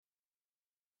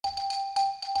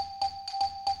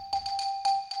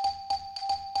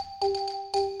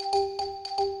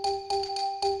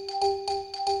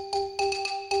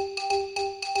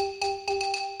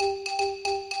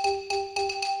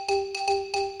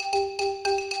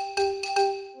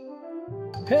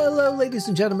Hello, ladies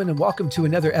and gentlemen, and welcome to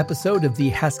another episode of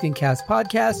the Haskin Cast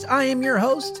podcast. I am your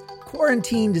host,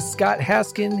 quarantined Scott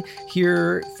Haskin,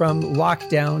 here from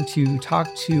lockdown to talk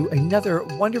to another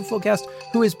wonderful guest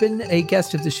who has been a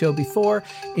guest of the show before.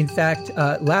 In fact,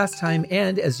 last time,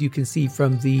 and as you can see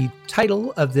from the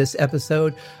title of this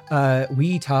episode,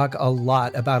 we talk a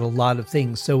lot about a lot of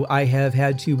things. So I have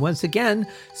had to once again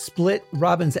split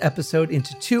Robin's episode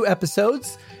into two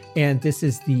episodes. And this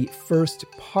is the first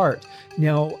part.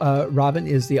 Now, Robin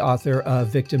is the author of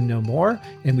Victim No More,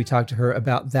 and we talked to her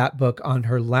about that book on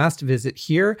her last visit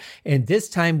here. And this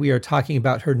time we are talking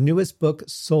about her newest book,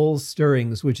 Soul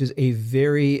Stirrings, which is a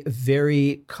very,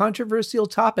 very controversial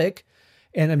topic.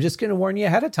 And I'm just going to warn you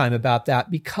ahead of time about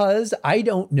that because I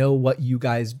don't know what you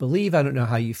guys believe. I don't know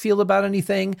how you feel about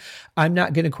anything. I'm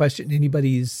not going to question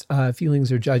anybody's feelings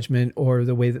or judgment or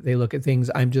the way that they look at things.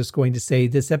 I'm just going to say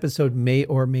this episode may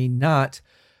or may not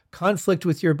conflict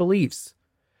with your beliefs.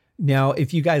 Now,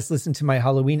 if you guys listen to my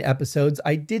Halloween episodes,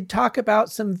 I did talk about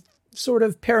some sort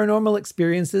of paranormal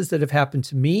experiences that have happened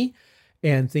to me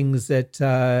and things that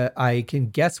I can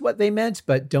guess what they meant,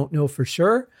 but don't know for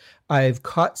sure. I've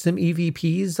caught some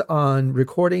EVPs on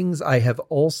recordings. I have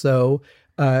also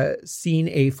seen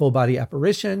a full body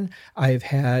apparition. I've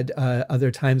had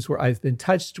other times where I've been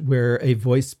touched where a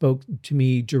voice spoke to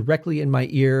me directly in my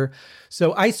ear.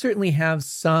 So I certainly have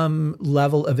some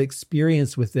level of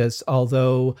experience with this,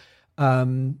 although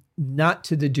not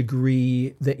to the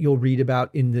degree that you'll read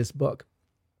about in this book.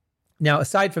 Now,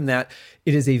 aside from that,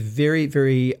 it is a very,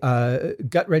 very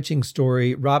gut-wrenching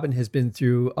story. Robin has been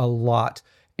through a lot,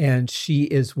 and she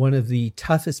is one of the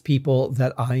toughest people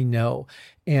that I know.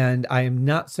 And I am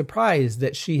not surprised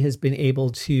that she has been able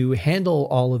to handle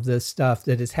all of this stuff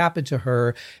that has happened to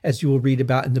her, as you will read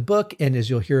about in the book and as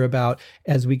you'll hear about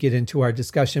as we get into our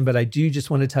discussion. But I do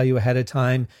just want to tell you ahead of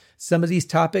time, some of these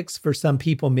topics for some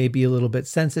people may be a little bit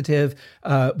sensitive.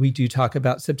 We do talk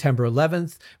about September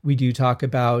 11th. We do talk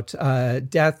about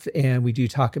death, and we do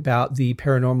talk about the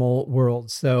paranormal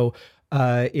world. So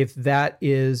if that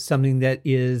is something that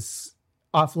is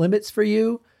off limits for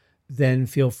you, then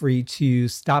feel free to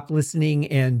stop listening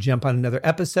and jump on another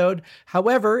episode.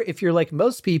 However, if you're like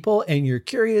most people and you're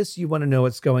curious, you want to know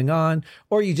what's going on,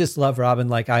 or you just love Robin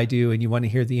like I do and you want to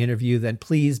hear the interview, then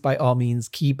please, by all means,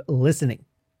 keep listening.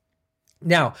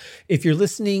 Now, if you're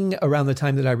listening around the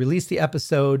time that I release the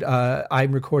episode,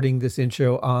 I'm recording this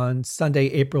intro on Sunday,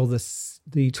 April the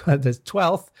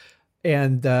 12th.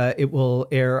 And it will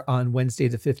air on Wednesday,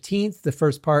 the 15th, the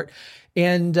first part.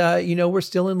 And, we're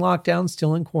still in lockdown,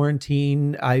 still in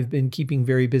quarantine. I've been keeping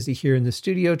very busy here in the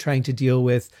studio, trying to deal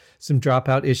with some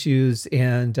dropout issues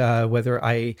and whether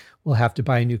I will have to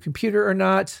buy a new computer or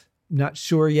not. Not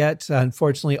sure yet.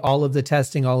 Unfortunately, all of the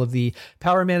testing, all of the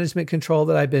power management control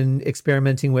that I've been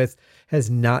experimenting with has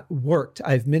not worked.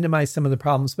 I've minimized some of the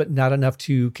problems, but not enough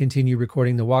to continue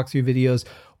recording the walkthrough videos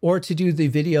or to do the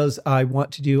videos I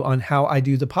want to do on how I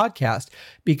do the podcast,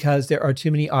 because there are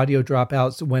too many audio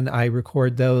dropouts when I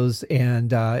record those.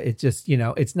 And it just,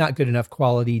 it's not good enough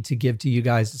quality to give to you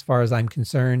guys as far as I'm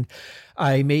concerned.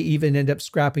 I may even end up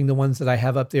scrapping the ones that I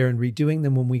have up there and redoing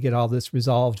them when we get all this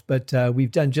resolved. But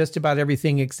we've done just about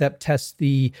everything except test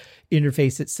the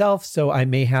interface itself. So I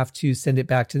may have to send it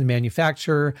back to the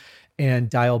manufacturer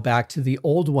and dial back to the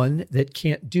old one that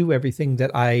can't do everything that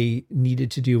I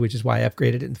needed to do, which is why I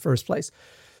upgraded it in the first place.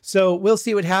 So we'll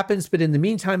see what happens. But in the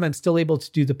meantime, I'm still able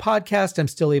to do the podcast. I'm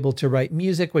still able to write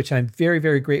music, which I'm very,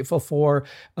 very grateful for.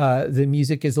 The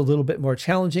music is a little bit more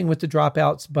challenging with the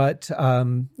dropouts, but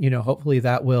hopefully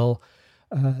that will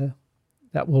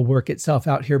work itself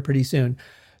out here pretty soon.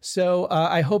 So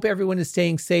I hope everyone is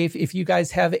staying safe. If you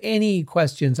guys have any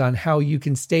questions on how you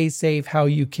can stay safe, how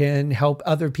you can help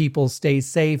other people stay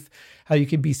safe, how you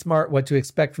can be smart, what to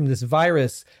expect from this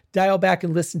virus, dial back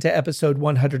and listen to episode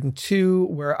 102,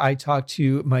 where I talk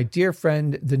to my dear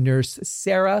friend, the nurse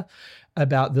Sarah,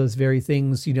 about those very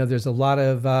things. There's a lot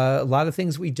of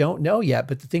things we don't know yet,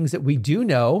 but the things that we do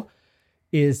know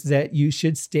is that you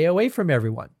should stay away from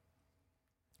everyone.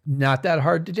 Not that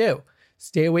hard to do.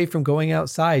 Stay away from going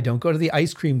outside. Don't go to the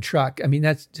ice cream truck. I mean,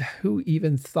 that's who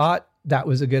even thought that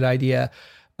was a good idea.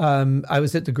 I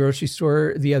was at the grocery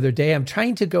store the other day. I'm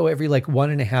trying to go every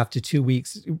 1.5 to 2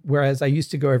 weeks, whereas I used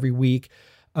to go every week.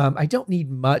 I don't need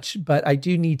much, but I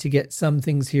do need to get some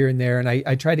things here and there. And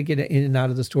I try to get in and out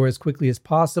of the store as quickly as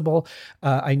possible.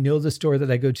 I know the store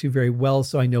that I go to very well,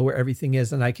 so I know where everything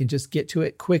is and I can just get to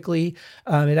it quickly.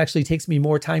 It actually takes me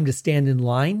more time to stand in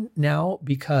line now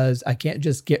because I can't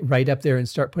just get right up there and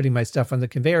start putting my stuff on the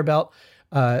conveyor belt.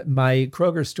 My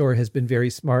Kroger store has been very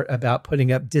smart about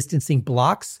putting up distancing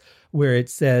blocks where it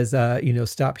says,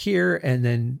 stop here. And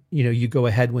then, you go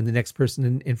ahead when the next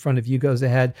person in front of you goes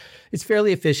ahead. It's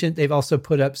fairly efficient. They've also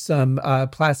put up some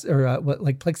plexiglass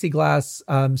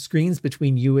screens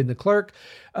between you and the clerk,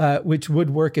 which would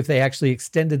work if they actually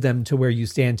extended them to where you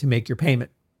stand to make your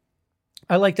payment.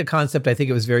 I like the concept. I think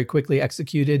it was very quickly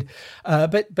executed,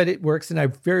 but it works. And I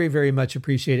very, very much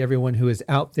appreciate everyone who is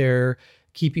out there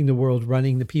keeping the world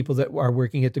running, the people that are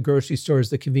working at the grocery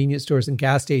stores, the convenience stores and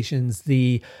gas stations,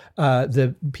 the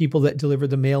people that deliver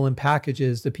the mail and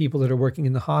packages, the people that are working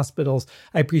in the hospitals.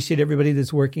 I appreciate everybody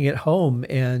that's working at home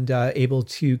and able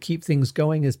to keep things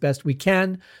going as best we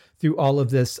can through all of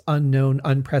this unknown,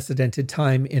 unprecedented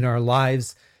time in our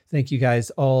lives. Thank you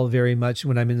guys all very much.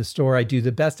 When I'm in the store, I do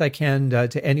the best I can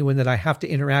to anyone that I have to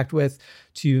interact with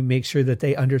to make sure that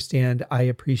they understand I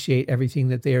appreciate everything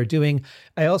that they are doing.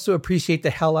 I also appreciate the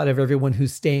hell out of everyone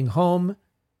who's staying home.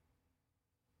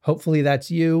 Hopefully that's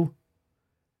you,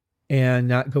 and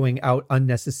not going out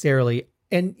unnecessarily.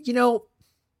 And,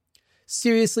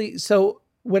 seriously, so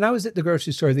when I was at the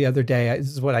grocery store the other day, this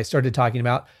is what I started talking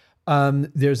about.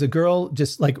 There's a girl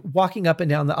just like walking up and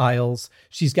down the aisles.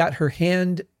 She's got her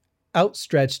hand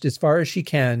outstretched as far as she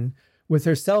can with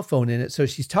her cell phone in it. So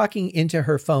she's talking into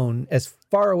her phone as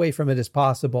far away from it as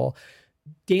possible,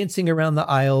 dancing around the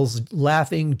aisles,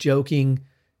 laughing, joking.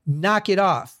 Knock it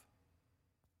off.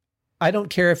 I don't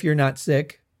care if you're not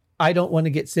sick. I don't want to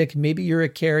get sick. Maybe you're a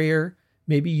carrier.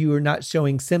 Maybe you are not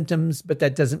showing symptoms, but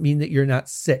that doesn't mean that you're not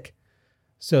sick.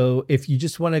 So if you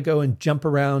just want to go and jump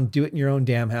around, do it in your own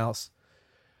damn house.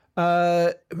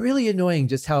 Really annoying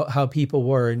just how people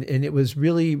were. And it was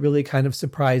really, really kind of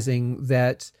surprising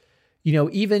that,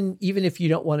 even if you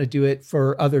don't want to do it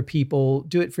for other people,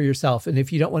 do it for yourself. And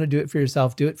if you don't want to do it for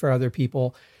yourself, do it for other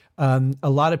people. A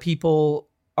lot of people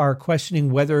are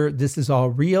questioning whether this is all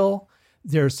real.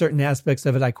 There are certain aspects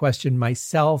of it I question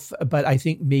myself, but I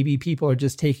think maybe people are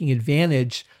just taking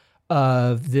advantage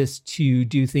of this to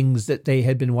do things that they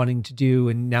had been wanting to do.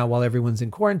 And now while everyone's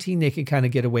in quarantine, they can kind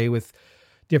of get away with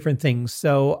different things.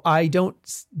 So I don't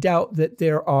doubt that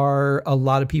there are a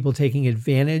lot of people taking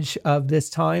advantage of this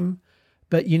time,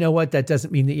 but you know what? That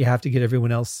doesn't mean that you have to get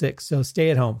everyone else sick. So stay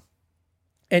at home.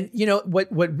 And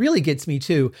what really gets me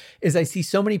too is I see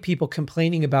so many people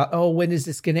complaining about, oh, when is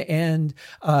this going to end?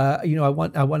 I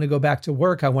want to go back to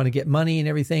work. I want to get money and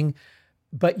everything,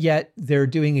 but yet they're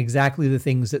doing exactly the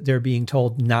things that they're being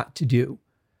told not to do.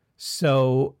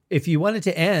 So if you want it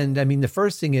to end, the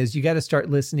first thing is you got to start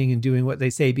listening and doing what they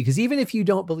say, because even if you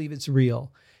don't believe it's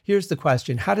real, here's the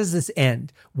question. How does this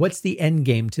end? What's the end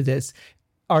game to this?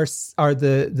 Are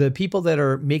the people that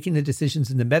are making the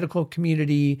decisions in the medical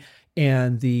community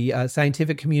and the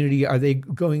scientific community, are they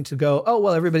going to go, oh,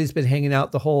 well, everybody's been hanging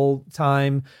out the whole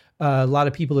time. A lot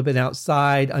of people have been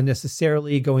outside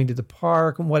unnecessarily, going to the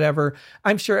park and whatever.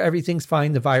 I'm sure everything's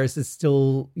fine. The virus is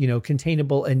still,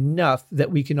 containable enough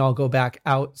that we can all go back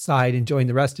outside and join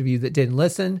the rest of you that didn't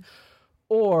listen.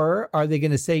 Or are they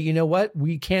going to say, you know what,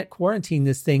 we can't quarantine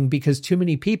this thing because too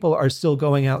many people are still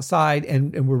going outside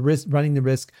and we're running the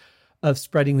risk of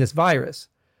spreading this virus.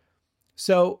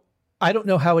 So I don't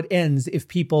know how it ends if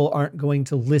people aren't going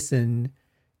to listen,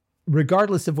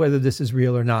 regardless of whether this is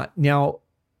real or not. Now,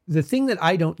 the thing that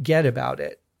I don't get about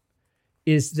it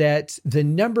is that the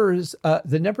number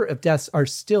of deaths are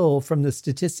still, from the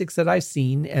statistics that I've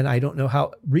seen, and I don't know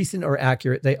how recent or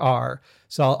accurate they are,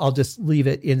 so I'll just leave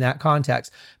it in that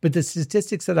context. But the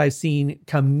statistics that I've seen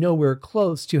come nowhere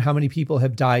close to how many people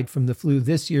have died from the flu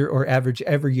this year or average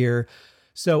every year.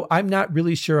 So I'm not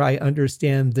really sure I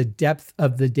understand the depth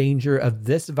of the danger of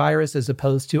this virus as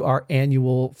opposed to our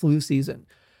annual flu season.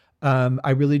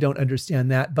 I really don't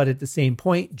understand that. But at the same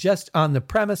point, just on the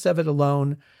premise of it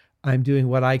alone, I'm doing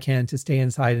what I can to stay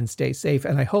inside and stay safe.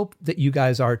 And I hope that you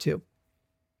guys are too.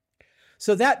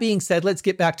 So that being said, let's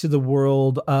get back to the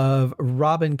world of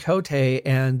Robin Cote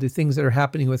and the things that are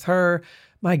happening with her.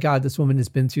 My God, this woman has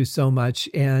been through so much.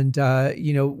 And,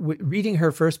 reading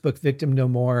her first book, Victim No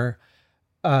More,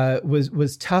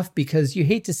 was tough, because you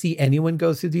hate to see anyone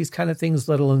go through these kind of things,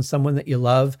 let alone someone that you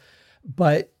love.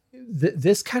 But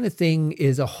this kind of thing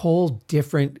is a whole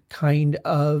different kind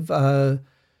of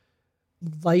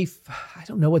life. I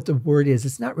don't know what the word is.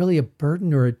 It's not really a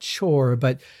burden or a chore,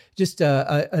 but just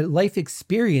a life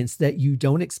experience that you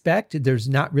don't expect. There's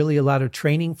not really a lot of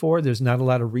training for. There's not a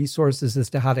lot of resources as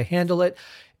to how to handle it.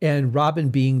 And Robin,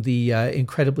 being the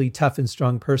incredibly tough and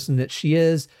strong person that she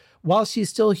is, while she's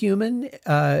still human,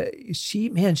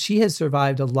 she has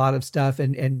survived a lot of stuff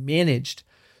and managed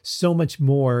so much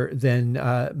more than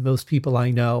most people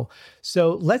I know.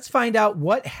 So let's find out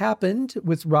what happened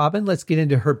with Robin. Let's get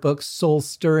into her book, Soul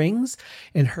Stirrings,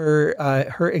 and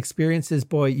her experiences.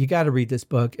 Boy, you got to read this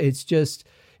book.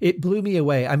 It blew me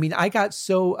away. I mean, I got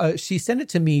she sent it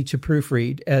to me to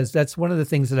proofread, as that's one of the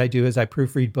things that I do is I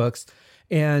proofread books.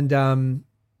 And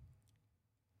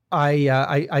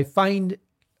I find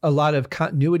a lot of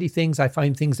continuity things. I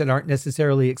find things that aren't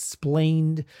necessarily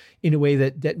explained in a way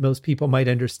that most people might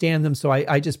understand them. So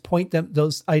I just point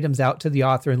those items out to the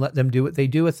author and let them do what they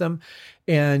do with them.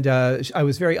 And I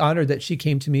was very honored that she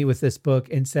came to me with this book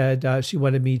and said she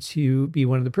wanted me to be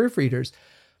one of the proofreaders.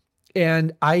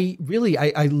 And I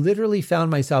literally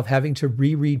found myself having to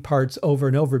reread parts over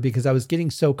and over because I was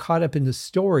getting so caught up in the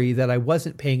story that I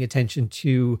wasn't paying attention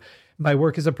to my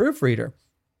work as a proofreader.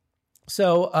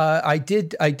 So I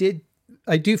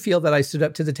do feel that I stood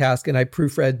up to the task and I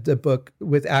proofread the book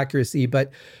with accuracy,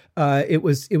 but it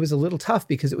was a little tough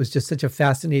because it was just such a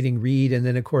fascinating read. And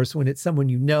then of course, when it's someone,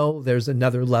 there's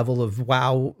another level of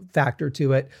wow factor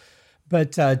to it.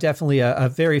 But definitely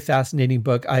a very fascinating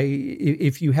book.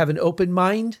 If you have an open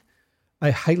mind,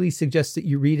 I highly suggest that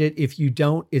you read it. If you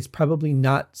don't, it's probably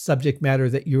not subject matter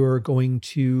that you're going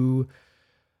to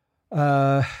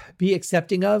be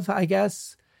accepting of, I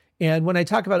guess. And when I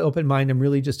talk about open mind, I'm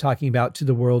really just talking about to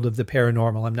the world of the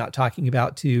paranormal. I'm not talking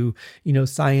about to,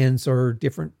 science or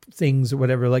different things or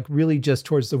whatever, like really just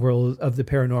towards the world of the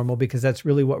paranormal, because that's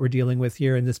really what we're dealing with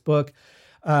here in this book.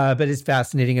 But it's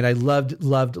fascinating. And I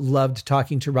loved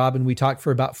talking to Robin. We talked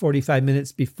for about 45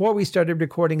 minutes before we started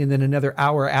recording and then another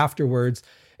hour afterwards,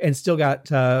 and still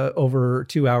got over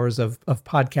 2 hours of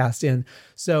podcast in.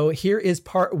 So here is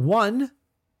part 1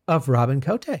 of Robin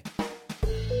Cote.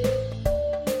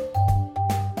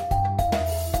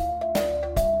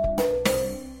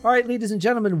 All right, ladies and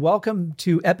gentlemen, welcome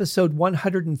to episode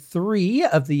 103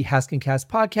 of the Haskincast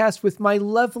podcast with my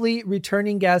lovely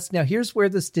returning guest. Now, here's where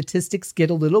the statistics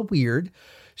get a little weird.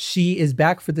 She is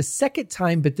back for the second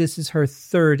time, but this is her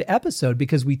third episode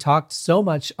because we talked so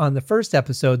much on the first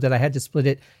episode that I had to split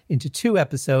it into 2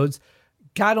 episodes.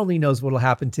 God only knows what will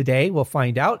happen today. We'll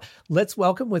find out. Let's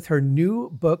welcome with her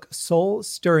new book, Soul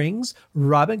Stirrings,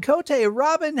 Robin Cote.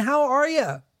 Robin, how are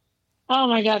you? Oh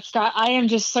my God, Scott, I am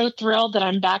just so thrilled that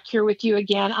I'm back here with you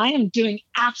again. I am doing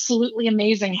absolutely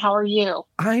amazing. How are you?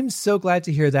 I'm so glad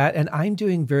to hear that. And I'm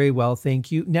doing very well.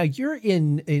 Thank you. Now you're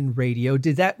in radio.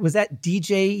 Was that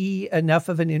DJ enough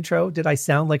of an intro? Did I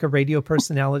sound like a radio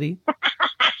personality?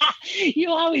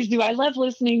 You always do. I love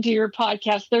listening to your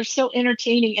podcast. They're so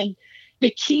entertaining. And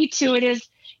the key to it is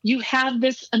you have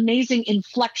this amazing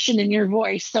inflection in your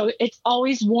voice. So it's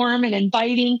always warm and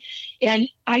inviting. And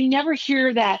I never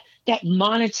hear that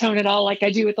monotone at all like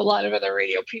I do with a lot of other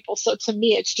radio people. So to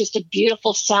me, it's just a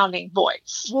beautiful sounding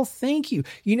voice. Well, thank you.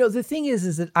 The thing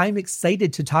is that I'm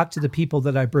excited to talk to the people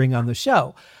that I bring on the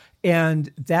show. And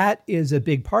that is a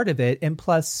big part of it. And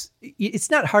plus,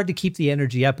 it's not hard to keep the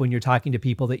energy up when you're talking to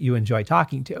people that you enjoy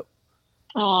talking to.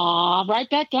 Aw, right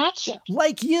back at you.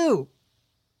 Like you.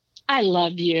 I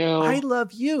love you. I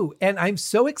love you. And I'm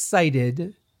so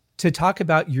excited to talk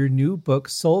about your new book,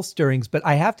 Soul Stirrings. But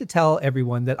I have to tell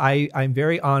everyone that I'm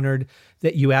very honored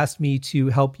that you asked me to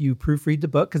help you proofread the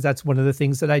book, because that's one of the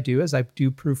things that I do is I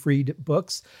do proofread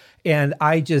books. And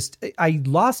I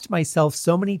lost myself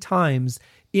so many times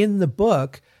in the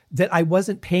book that I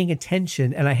wasn't paying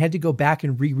attention and I had to go back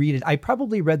and reread it. I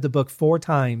probably read the book 4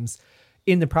 times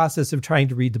in the process of trying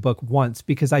to read the book once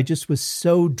because I just was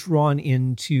so drawn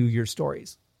into your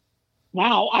stories.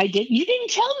 Wow, you didn't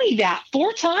tell me that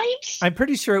 4 times? I'm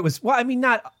pretty sure it was,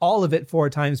 not all of it 4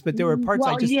 times, but there were parts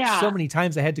so many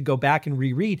times I had to go back and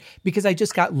reread because I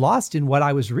just got lost in what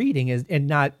I was reading and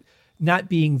not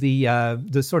being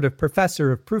the sort of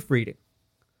professor of proofreading.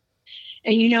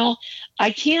 And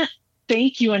I can't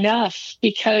thank you enough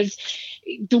because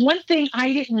the one thing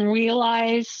I didn't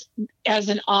realize as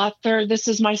an author, this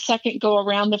is my second go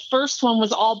around. The first one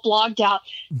was all blogged out.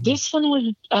 Mm-hmm. This one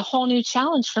was a whole new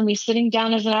challenge for me, sitting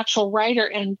down as an actual writer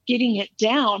and getting it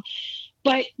down.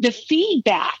 But the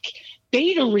feedback,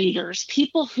 beta readers,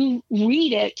 people who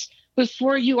read it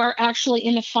before you are actually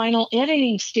in the final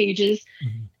editing stages,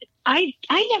 mm-hmm. I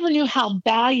never knew how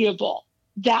valuable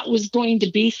that was going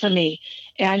to be for me.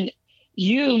 And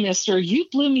you, mister, you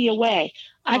blew me away.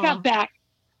 I got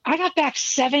back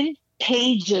 7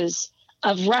 pages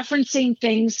of referencing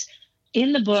things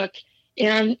in the book.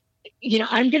 And,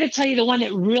 I'm going to tell you the one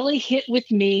that really hit with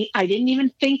me, I didn't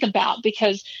even think about,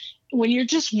 because when you're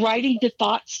just writing the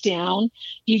thoughts down,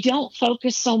 you don't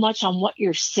focus so much on what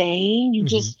you're saying. You mm-hmm.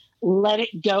 just let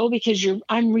it go because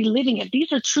I'm reliving it.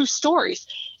 These are true stories.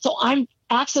 So I'm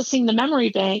accessing the memory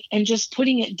bank and just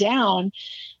putting it down.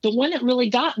 The one that really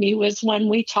got me was when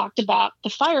we talked about the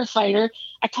firefighter.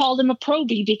 I called him a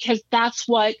probie because that's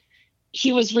what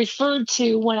he was referred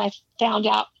to when I found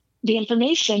out the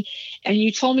information. And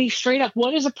you told me straight up,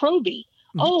 what is a probie?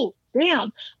 Mm-hmm. Oh,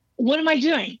 damn. What am I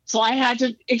doing? So I had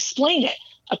to explain it.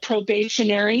 A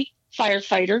probationary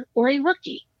firefighter or a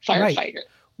rookie firefighter. Right.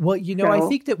 Well, I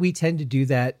think that we tend to do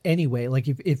that anyway. Like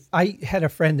if I had a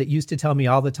friend that used to tell me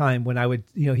all the time when I would,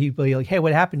 he'd be like, hey,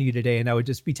 what happened to you today? And I would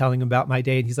just be telling him about my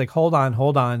day. And he's like, hold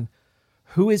on.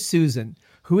 Who is Susan?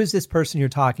 Who is this person you're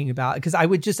talking about? Because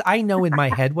I know in my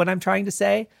head what I'm trying to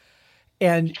say.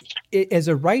 And as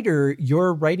a writer,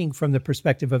 you're writing from the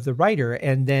perspective of the writer.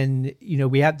 And then,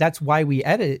 that's why we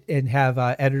edit and have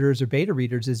editors or beta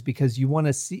readers, is because you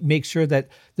want to make sure that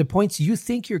the points you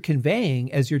think you're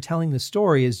conveying as you're telling the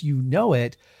story, as you know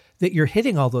it, that you're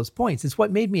hitting all those points. It's what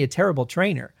made me a terrible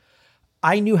trainer.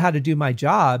 I knew how to do my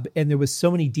job, and there was so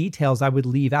many details I would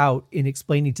leave out in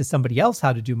explaining to somebody else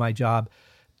how to do my job.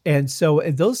 And so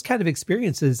those kind of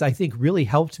experiences, I think, really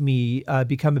helped me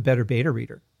become a better beta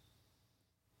reader.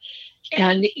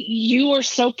 And you are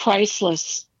so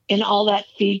priceless in all that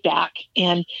feedback.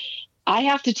 And I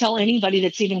have to tell anybody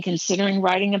that's even considering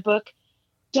writing a book,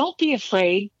 don't be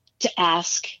afraid to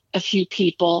ask a few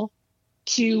people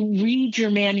to read your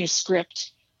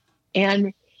manuscript.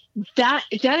 And that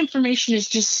information is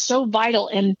just so vital.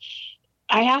 And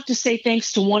I have to say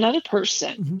thanks to one other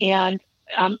person, and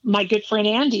my good friend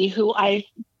Andy, who I've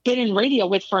been in radio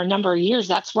with for a number of years.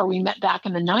 That's where we met back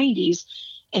in the 90s.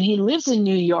 And he lives in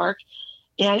New York.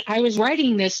 And I was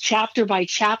writing this chapter by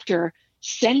chapter,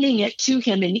 sending it to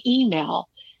him in email,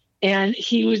 and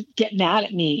he would get mad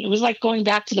at me. It was like going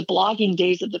back to the blogging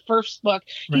days of the first book.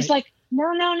 Right. He's like,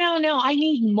 no, I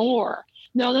need more.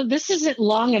 No, this isn't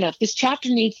long enough. This chapter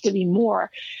needs to be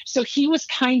more. So he was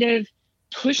kind of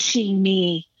pushing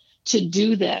me to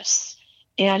do this.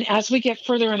 And as we get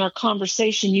further in our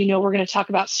conversation, we're going to talk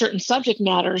about certain subject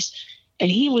matters,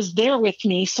 and he was there with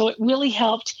me. So it really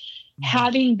helped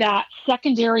having that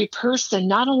secondary person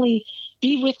not only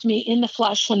be with me in the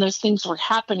flesh when those things were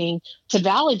happening to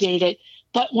validate it,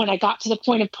 but when I got to the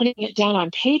point of putting it down on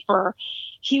paper,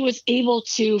 he was able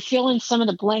to fill in some of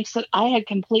the blanks that I had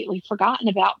completely forgotten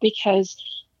about, because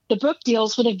the book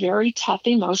deals with a very tough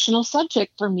emotional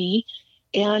subject for me.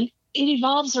 And it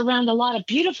evolves around a lot of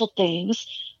beautiful things,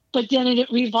 but then it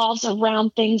revolves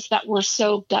around things that were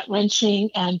so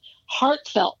gut-wrenching and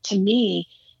heartfelt to me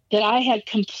that I had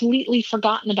completely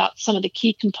forgotten about some of the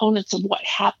key components of what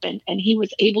happened. And he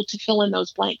was able to fill in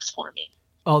those blanks for me.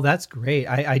 Oh, that's great.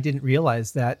 I didn't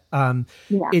realize that.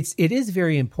 It is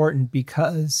very important,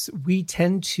 because we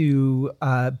tend to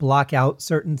block out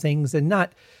certain things, and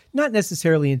not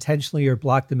necessarily intentionally or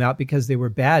block them out because they were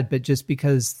bad, but just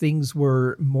because things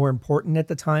were more important at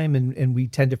the time, and we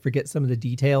tend to forget some of the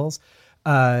details.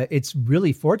 It's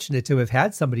really fortunate to have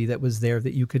had somebody that was there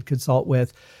that you could consult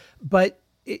with. But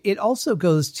it also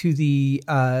goes to the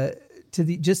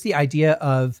idea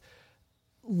of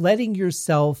letting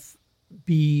yourself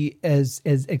be as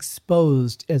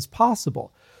exposed as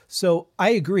possible. So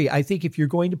I agree. I think if you're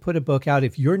going to put a book out,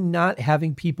 if you're not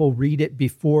having people read it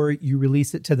before you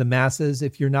release it to the masses,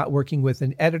 if you're not working with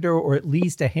an editor or at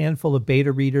least a handful of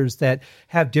beta readers that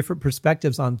have different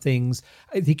perspectives on things,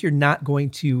 I think you're not going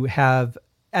to have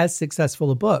as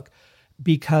successful a book,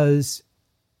 because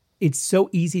it's so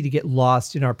easy to get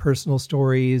lost in our personal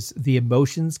stories. The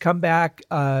emotions come back.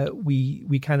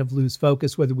 We kind of lose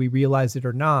focus, whether we realize it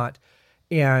or not.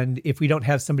 And if we don't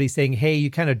have somebody saying, hey,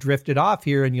 you kind of drifted off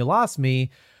here and you lost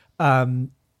me,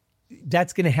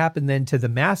 that's going to happen then to the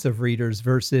mass of readers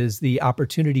versus the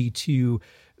opportunity to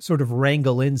sort of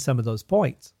wrangle in some of those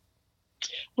points.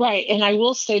 Right. And I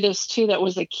will say this too, that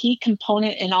was a key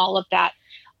component in all of that.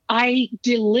 I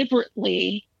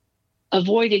deliberately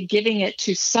avoided giving it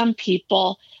to some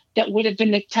people that would have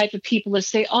been the type of people to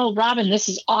say, oh, Robin, this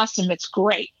is awesome. It's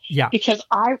great. Yeah. Because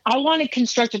I wanted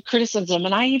constructive criticism.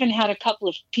 And I even had a couple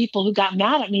of people who got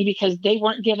mad at me because they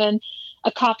weren't given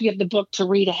a copy of the book to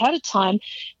read ahead of time.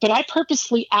 But I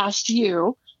purposely asked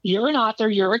you, you're an author,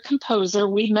 you're a composer.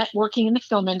 We met working in the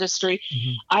film industry.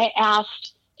 Mm-hmm. I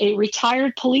asked a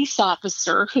retired police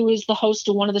officer who is the host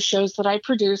of one of the shows that I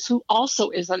produce, who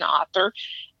also is an author,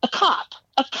 a cop,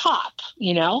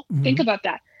 mm-hmm. Think about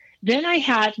that. Then I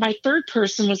had my third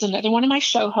person was another one of my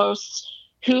show hosts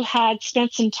who had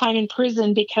spent some time in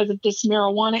prison because of this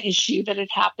marijuana issue that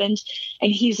had happened.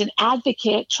 And he's an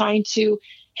advocate trying to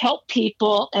help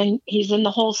people. And he's in the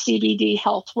whole CBD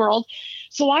health world.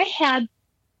 So I had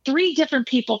three different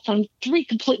people from three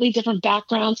completely different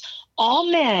backgrounds,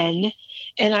 all men.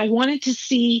 And I wanted to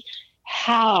see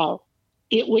how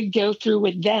it would go through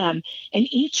with them. And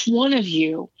each one of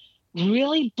you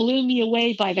really blew me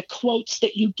away by the quotes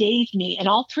that you gave me. And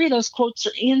all three of those quotes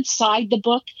are inside the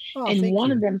book. Oh, and thank you.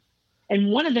 one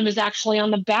of them is actually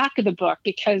on the back of the book,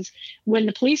 because when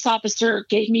the police officer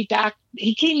gave me back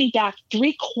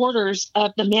 3/4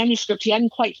 of the manuscript. He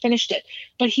hadn't quite finished it,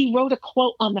 but he wrote a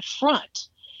quote on the front.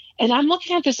 And I'm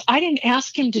looking at this. I didn't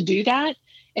ask him to do that.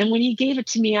 And when he gave it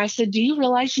to me, I said, "Do you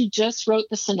realize you just wrote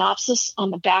the synopsis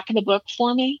on the back of the book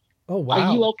for me? Oh, wow.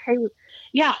 Are you okay with?"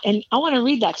 Yeah. And I want to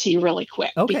read that to you really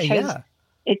quick. Okay, because yeah.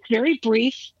 it's very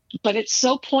brief, but it's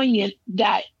so poignant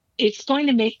that it's going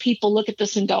to make people look at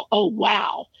this and go, "Oh,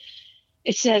 wow."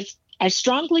 It says, "I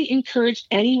strongly encourage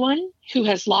anyone who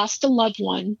has lost a loved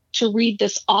one to read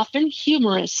this often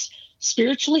humorous,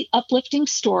 spiritually uplifting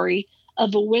story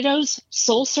of a widow's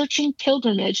soul-searching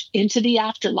pilgrimage into the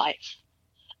afterlife.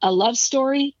 A love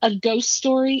story, a ghost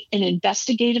story, an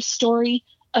investigative story,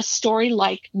 a story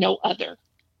like no other."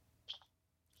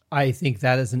 I think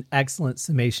that is an excellent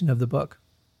summation of the book.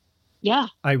 Yeah.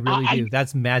 I really do.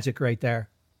 That's magic right there.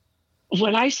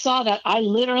 When I saw that, I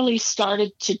literally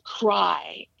started to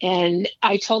cry. And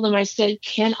I told him, I said,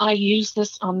 "Can I use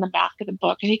this on the back of the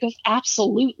book?" And he goes,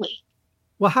 "Absolutely."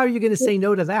 Well, how are you going to say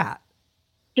no to that?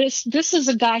 This is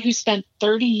a guy who spent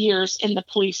 30 years in the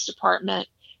police department,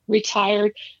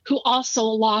 retired, who also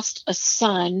lost a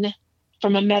son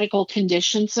from a medical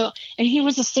condition. And he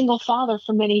was a single father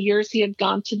for many years. He had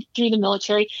gone through the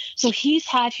military. So he's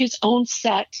had his own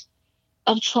set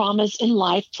of traumas in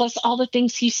life, plus all the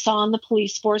things he saw in the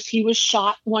police force. He was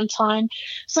shot one time.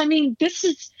 So, I mean, this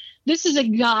is a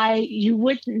guy you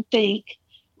wouldn't think.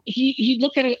 You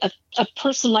look at a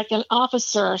person like an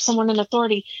officer or someone in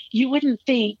authority, you wouldn't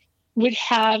think would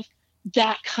have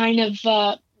that kind of,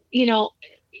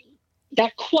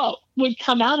 that quote would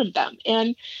come out of them.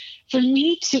 And for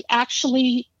me to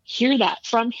actually hear that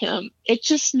from him, it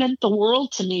just meant the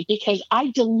world to me, because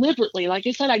I deliberately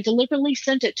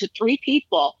sent it to 3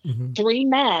 people, 3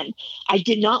 men. I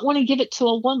did not want to give it to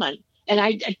a woman. And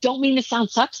I don't mean to sound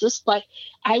sexist, but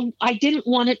I didn't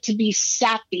want it to be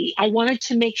sappy. I wanted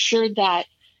to make sure that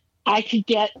I could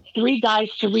get 3 guys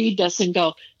to read this and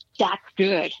go, "That's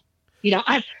good."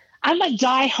 I'm a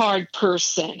diehard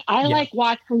person. I like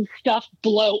watching stuff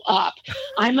blow up.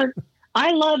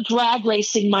 I love drag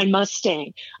racing my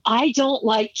Mustang. I don't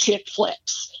like chick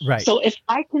flicks. Right. So if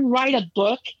I can write a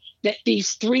book that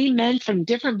these 3 men from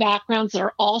different backgrounds that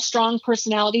are all strong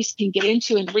personalities can get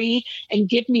into and read and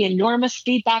give me enormous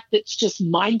feedback that's just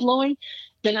mind-blowing,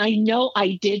 then I know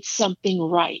I did something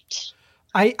right.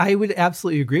 I would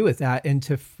absolutely agree with that. And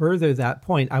to further that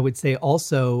point, I would say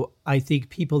also, I think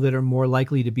people that are more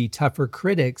likely to be tougher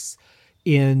critics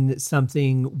in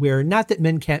something where, not that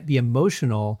men can't be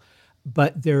emotional,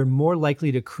 but they're more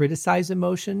likely to criticize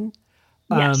emotion.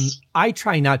 Yes. I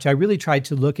try not to. I really tried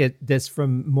to look at this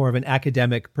from more of an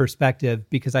academic perspective,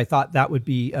 because I thought that would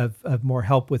be of more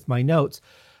help with my notes.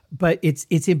 But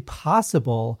it's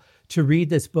impossible to read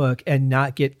this book and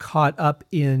not get caught up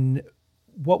in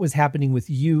what was happening with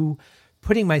you,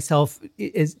 putting myself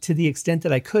to the extent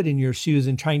that I could in your shoes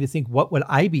and trying to think, what would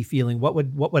I be feeling? What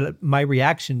would my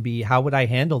reaction be? How would I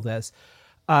handle this?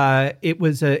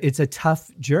 It's a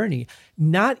tough journey,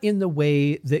 not in the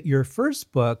way that your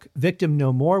first book, Victim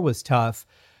No More, was tough,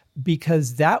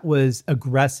 because that was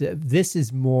aggressive. This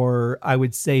is more, I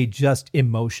would say, just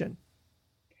emotion.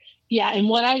 Yeah. And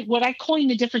what I coined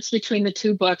the difference between the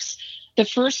 2 books, the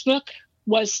first book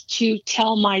was to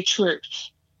tell my truth.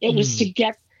 It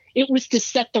was to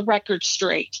set the record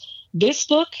straight. This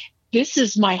book, this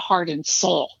is my heart and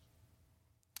soul.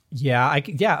 Yeah.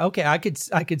 Okay. I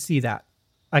could see that.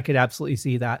 I could absolutely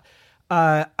see that.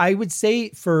 I would say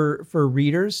for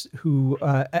readers who,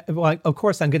 well, of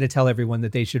course, I'm going to tell everyone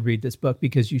that they should read this book,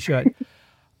 because you should.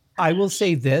 I will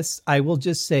say this. I will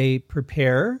just say,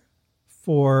 prepare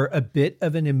for a bit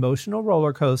of an emotional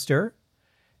roller coaster,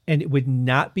 and it would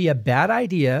not be a bad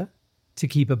idea to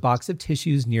keep a box of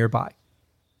tissues nearby.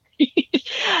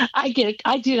 I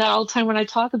do that all the time when I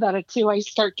talk about it too. I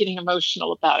start getting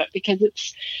emotional about it, because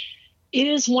it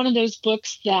is one of those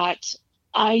books that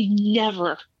I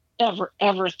never, ever,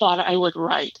 ever thought I would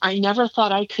write. I never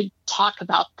thought I could talk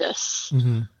about this,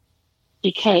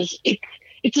 because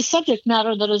it's a subject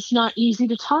matter that is not easy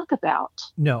to talk about.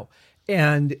 No.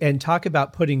 And talk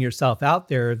about putting yourself out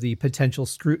there, the potential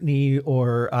scrutiny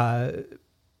or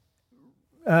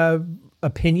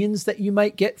opinions that you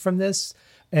might get from this.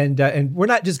 And we're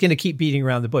not just going to keep beating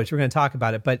around the bush. We're going to talk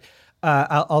about it. But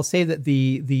I'll say that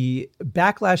the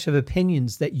backlash of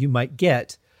opinions that you might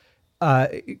get,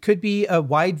 it could be a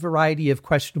wide variety of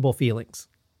questionable feelings.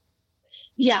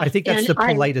 Yeah. I think that's the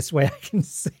politest way I can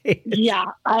say it. Yeah.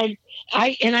 I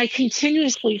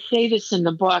continuously say this in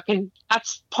the book, and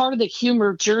that's part of the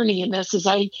humor journey in this is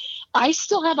I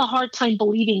still have a hard time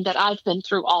believing that I've been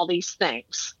through all these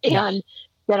things and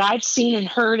that I've seen and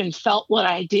heard and felt what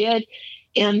I did.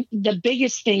 And the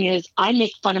biggest thing is I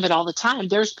make fun of it all the time.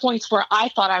 There's points where I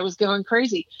thought I was going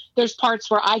crazy. There's parts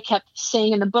where I kept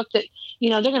saying in the book that,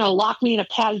 they're going to lock me in a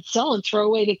padded cell and throw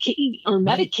away the key or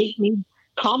medicate me,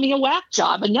 call me a whack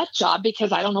job, a nut job,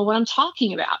 because I don't know what I'm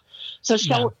talking about. So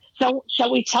shall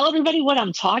we tell everybody what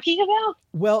I'm talking about?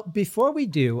 Well, before we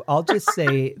do, I'll just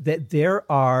say that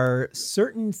there are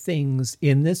certain things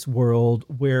in this world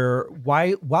where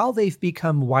while they've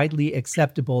become widely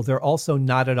acceptable, they're also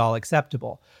not at all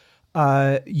acceptable.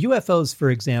 UFOs, for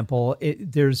example,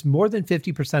 there's more than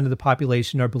 50% of the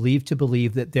population are believed to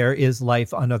believe that there is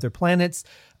life on other planets.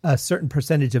 A certain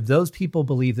percentage of those people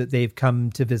believe that they've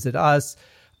come to visit us.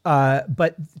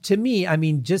 But to me, I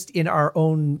mean, just in our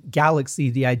own galaxy,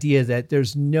 the idea that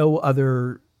there's no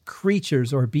other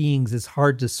creatures or beings is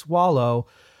hard to swallow.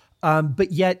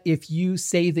 But yet, if you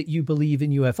say that you believe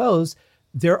in UFOs,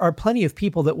 there are plenty of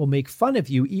people that will make fun of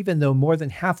you, even though more than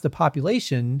half the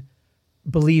population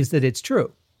believes that it's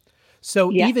true.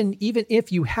 So even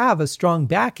if you have a strong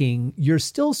backing, you're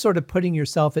still sort of putting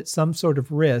yourself at some sort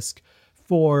of risk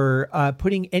for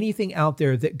putting anything out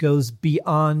there that goes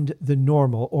beyond the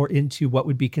normal or into what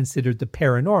would be considered the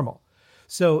paranormal.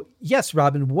 So yes,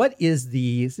 Robin, what is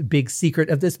the big secret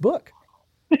of this book?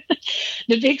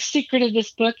 The big secret of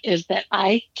this book is that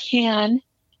I can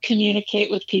communicate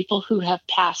with people who have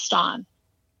passed on.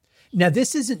 Now,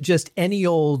 this isn't just any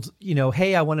old,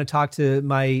 hey, I want to talk to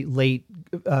my late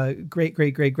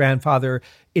great-great-great-grandfather.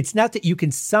 It's not that you can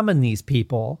summon these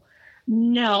people.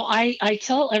 No, I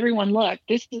tell everyone, look,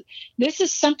 this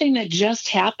is something that just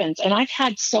happens. And I've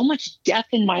had so much death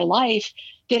in my life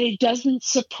that it doesn't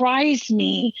surprise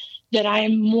me that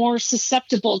I'm more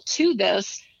susceptible to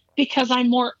this because I'm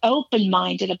more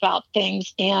open-minded about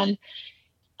things. And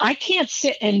I can't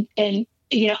sit and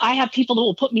I have people that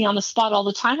will put me on the spot all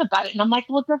the time about it. And I'm like,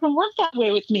 well, it doesn't work that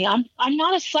way with me. I'm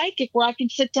not a psychic where I can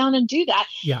sit down and do that.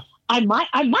 Yeah. I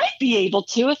might be able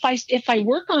to if I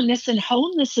work on this and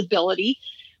hone this ability.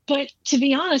 But to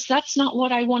be honest, that's not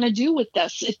what I want to do with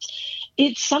this.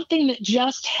 It's something that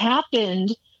just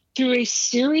happened through a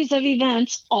series of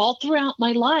events all throughout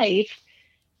my life.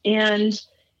 And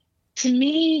to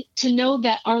me, to know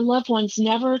that our loved ones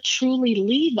never truly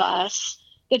leave us,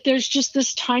 that there's just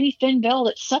this tiny thin veil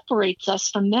that separates us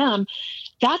from them,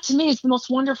 that to me is the most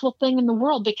wonderful thing in the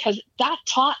world, because that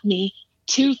taught me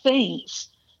two things: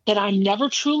 that I'm never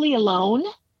truly alone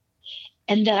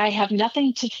and that I have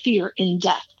nothing to fear in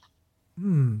death.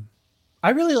 I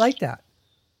really like that.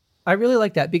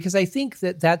 Because I think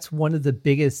that that's one of the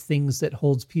biggest things that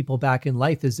holds people back in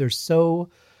life is they're so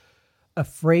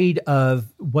afraid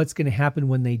of what's going to happen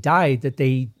when they die that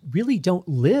they really don't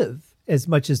live as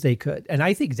much as they could. And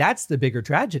I think that's the bigger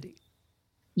tragedy.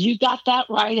 You got that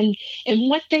right. And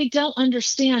what they don't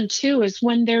understand too is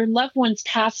when their loved ones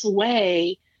pass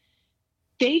away,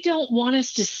 they don't want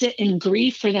us to sit and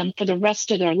grieve for them for the rest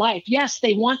of their life. Yes,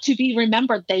 they want to be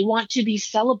remembered. They want to be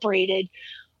celebrated,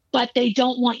 but they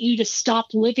don't want you to stop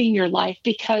living your life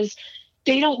because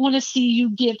they don't want to see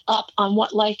you give up on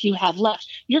what life you have left.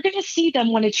 You're going to see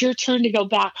them when it's your turn to go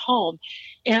back home.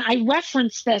 And I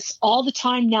reference this all the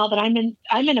time now that I'm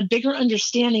in a bigger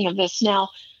understanding of this now,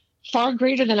 far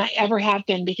greater than I ever have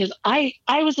been, because I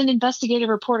was an investigative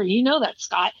reporter. You know that,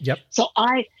 Scott. Yep. So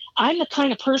I'm the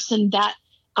kind of person that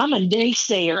I'm a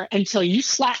naysayer until you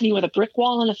slap me with a brick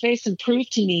wall in the face and prove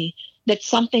to me that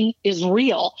something is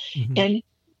real. Mm-hmm. And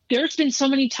there's been so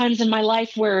many times in my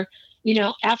life where,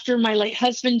 after my late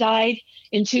husband died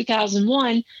in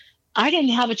 2001, I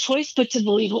didn't have a choice but to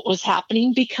believe what was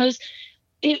happening, because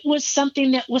it was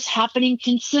something that was happening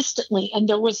consistently and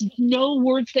there was no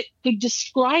words that could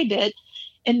describe it.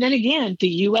 And then again,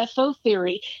 the UFO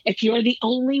theory, if you're the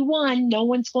only one, no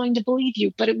one's going to believe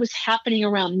you. But it was happening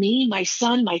around me, my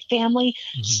son, my family,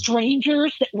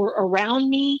 strangers that were around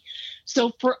me.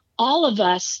 So for all of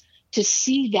us to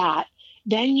see that,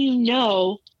 then you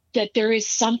know that there is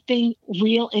something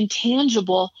real and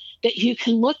tangible that you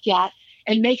can look at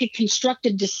and make a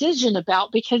constructive decision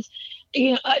about, because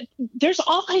there's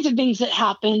all kinds of things that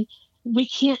happen we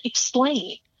can't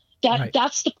explain.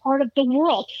 That's the part of the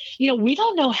world. We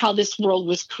don't know how this world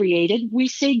was created. We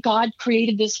say God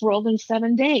created this world in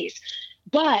 7 days,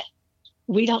 but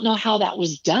we don't know how that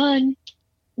was done.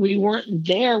 We weren't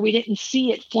there. We didn't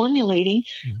see it formulating,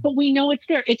 but we know it's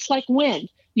there. It's like wind.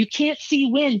 You can't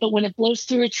see wind, but when it blows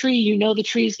through a tree, the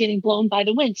tree is getting blown by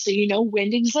the wind. So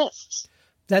wind exists.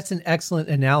 That's an excellent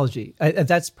analogy.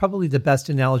 That's probably the best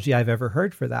analogy I've ever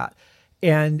heard for that.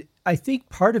 And I think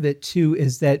part of it too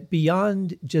is that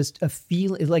beyond just a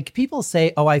feeling, like people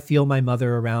say, oh, I feel my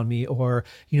mother around me, or,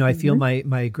 I feel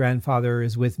my grandfather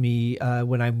is with me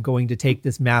when I'm going to take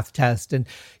this math test. And,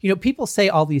 people say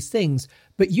all these things,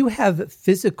 but you have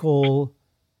physical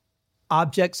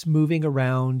objects moving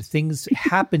around, things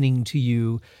happening to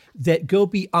you that go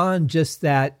beyond just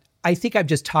that. I think I'm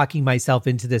just talking myself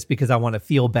into this because I want to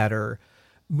feel better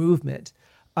movement.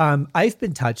 I've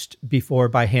been touched before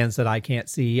by hands that I can't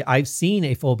see. I've seen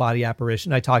a full body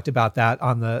apparition. I talked about that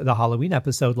on the Halloween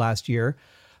episode last year.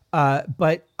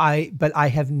 But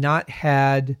I have not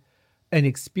had an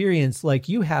experience like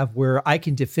you have where I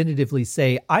can definitively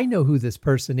say, I know who this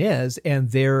person is,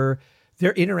 and they're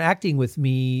interacting with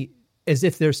me as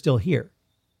if they're still here.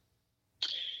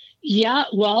 Yeah,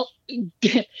 well,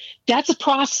 that's a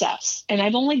process. And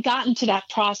I've only gotten to that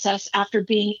process after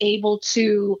being able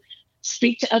to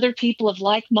speak to other people of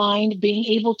like mind, being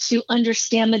able to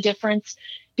understand the difference,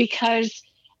 because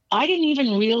I didn't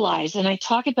even realize, and I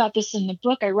talk about this in the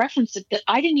book, I reference it, that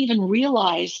I didn't even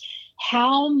realize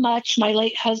how much my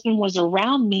late husband was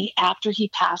around me after he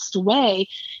passed away.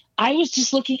 I was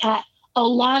just looking at a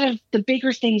lot of the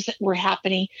bigger things that were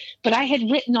happening, but I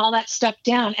had written all that stuff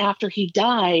down after he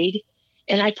died.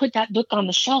 And I put that book on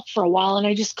the shelf for a while, and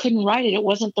I just couldn't write it. It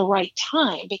wasn't the right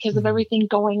time because of everything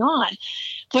going on.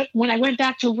 But when I went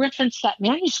back to reference that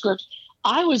manuscript,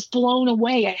 I was blown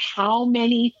away at how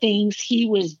many things he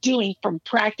was doing, from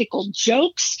practical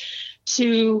jokes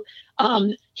to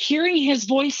hearing his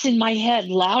voice in my head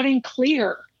loud and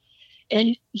clear.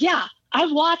 And yeah, I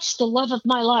watched the love of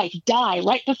my life die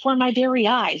right before my very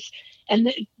eyes.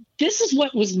 And this is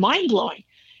what was mind-blowing.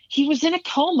 He was in a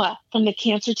coma from the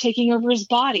cancer taking over his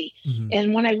body. Mm-hmm.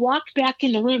 And when I walked back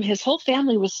in the room, his whole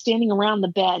family was standing around the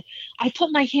bed. I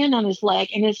put my hand on his leg,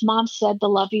 and his mom said, the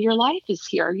love of your life is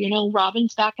here.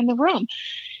 Robin's back in the room.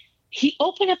 He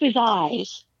opened up his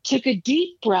eyes, took a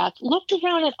deep breath, looked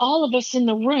around at all of us in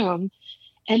the room,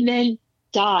 and then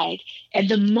died. And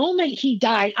the moment he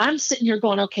died, I'm sitting here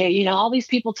going, okay, all these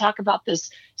people talk about this,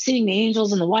 seeing the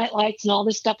angels and the white lights and all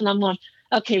this stuff. And I'm going,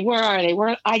 okay, where are they?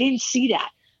 I didn't see that.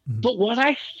 But what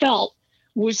I felt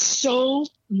was so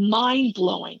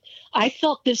mind-blowing. I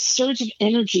felt this surge of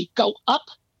energy go up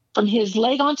from his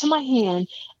leg onto my hand,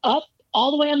 up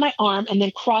all the way on my arm, and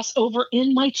then cross over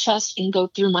in my chest and go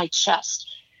through my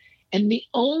chest. And the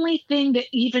only thing that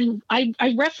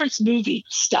I reference movie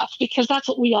stuff because that's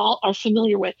what we all are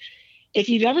familiar with. If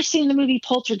you've ever seen the movie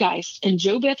Poltergeist, and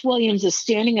Jo Beth Williams is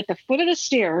standing at the foot of the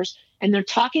stairs and they're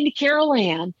talking to Carol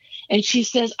Ann, and she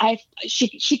says,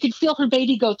 she could feel her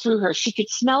baby go through her. She could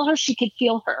smell her. She could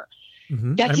feel her.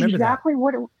 Mm-hmm. That's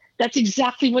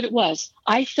exactly what it was.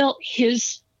 I felt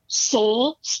his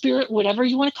soul, spirit, whatever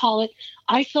you want to call it.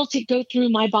 I felt it go through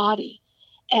my body.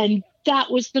 And that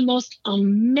was the most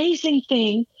amazing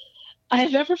thing I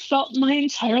have ever felt in my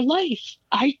entire life.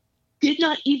 I did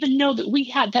not even know that we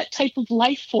had that type of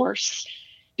life force,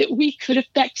 that we could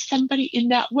affect somebody in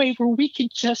that way, where we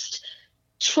could just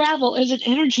travel as an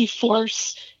energy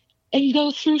force and go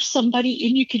through somebody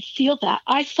and you could feel that.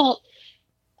 I felt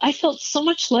so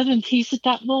much love and peace at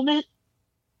that moment.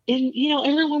 And,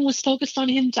 everyone was focused on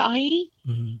him dying,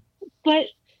 but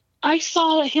I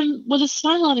saw him with a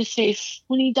smile on his face.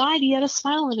 When he died, he had a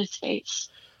smile on his face.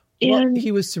 And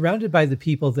he was surrounded by the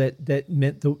people that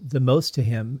meant the most to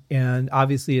him. And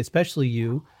obviously, especially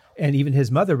you, and even his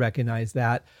mother recognized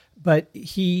that. But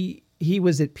he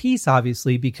was at peace,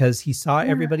 obviously, because he saw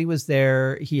everybody was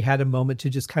there. He had a moment to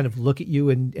just kind of look at you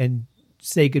and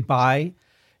say goodbye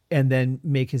and then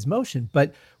make his motion.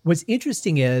 But what's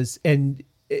interesting is, and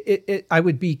I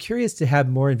would be curious to have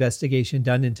more investigation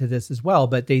done into this as well,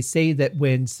 but they say that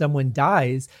when someone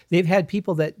dies, they've had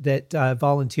people that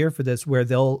volunteer for this, where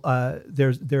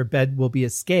their bed will be a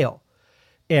scale.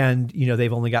 And,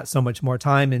 they've only got so much more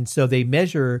time. And so they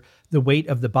measure the weight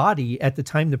of the body at the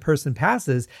time the person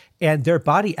passes, and their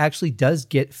body actually does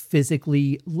get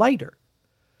physically lighter.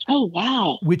 Oh,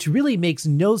 wow. Which really makes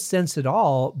no sense at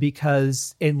all,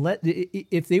 because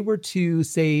if they were to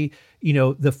say,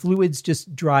 the fluids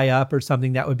just dry up or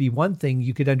something, that would be one thing.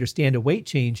 You could understand a weight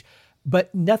change,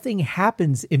 but nothing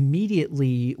happens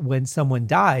immediately when someone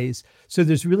dies. So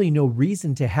there's really no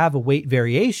reason to have a weight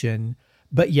variation.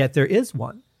 But yet there is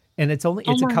one, and it's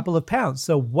a couple of pounds.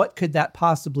 So what could that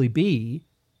possibly be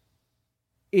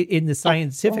in the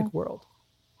scientific world?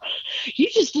 You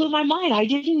just blew my mind. I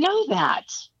didn't know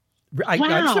that.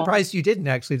 I'm surprised you didn't,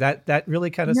 actually. That really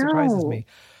kind of surprises me.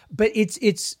 But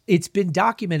it's been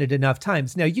documented enough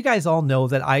times. Now, you guys all know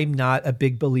that I'm not a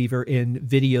big believer in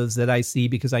videos that I see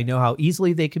because I know how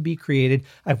easily they can be created.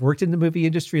 I've worked in the movie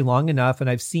industry long enough, and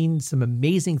I've seen some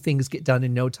amazing things get done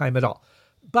in no time at all.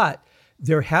 But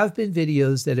there have been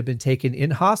videos that have been taken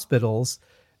in hospitals,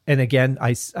 and again,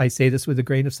 I say this with a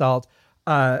grain of salt,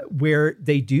 where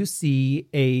they do see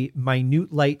a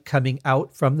minute light coming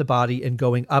out from the body and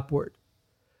going upward.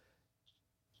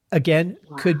 Again,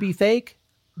 could be fake,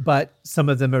 but some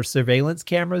of them are surveillance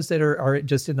cameras that are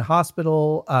just in the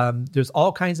hospital. There's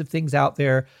all kinds of things out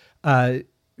there.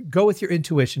 Go with your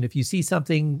intuition. If you see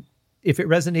something, if it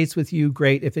resonates with you,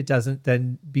 great. If it doesn't,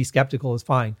 then be skeptical is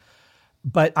fine.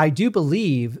 But I do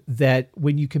believe that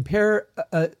when you compare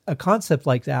a concept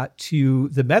like that to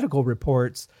the medical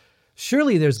reports,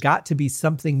 surely there's got to be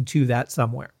something to that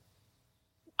somewhere.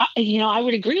 I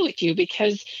would agree with you,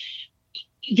 because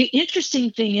the interesting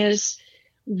thing is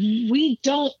we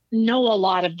don't know a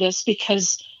lot of this,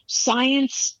 because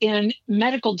science and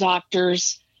medical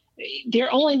doctors,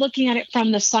 they're only looking at it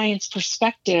from the science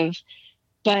perspective.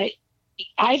 But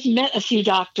I've met a few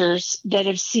doctors that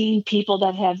have seen people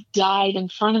that have died in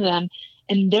front of them,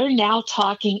 and they're now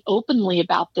talking openly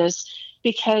about this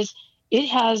because it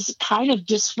has kind of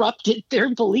disrupted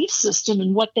their belief system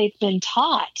and what they've been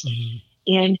taught. Mm-hmm.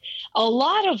 And a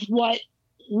lot of what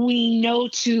we know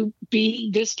to be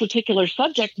this particular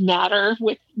subject matter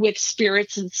with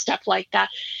spirits and stuff like that,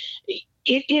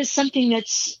 it is something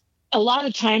that's, a lot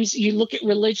of times you look at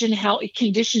religion, how it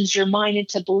conditions your mind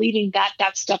into believing that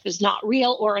that stuff is not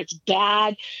real or it's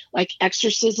bad, like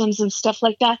exorcisms and stuff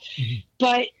like that. Mm-hmm.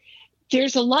 But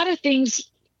there's a lot of things.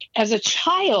 As a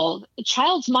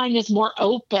child's mind is more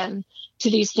open to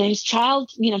these things.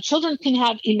 Children can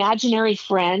have imaginary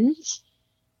friends,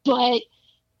 but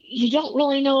you don't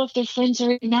really know if their friends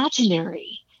are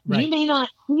imaginary. Right. You may not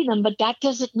see them, but that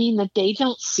doesn't mean that they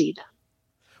don't see them.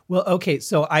 Well, okay,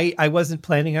 so I wasn't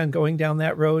planning on going down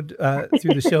that road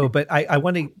through the show, but I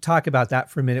want to talk about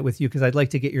that for a minute with you, because I'd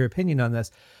like to get your opinion on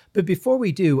this. But before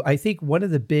we do, I think one of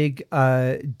the big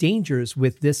dangers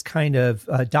with this kind of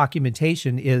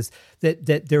documentation is that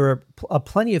there are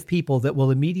plenty of people that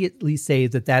will immediately say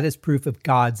that is proof of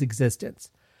God's existence.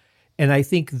 And I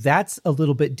think that's a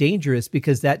little bit dangerous,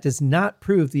 because that does not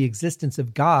prove the existence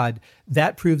of God.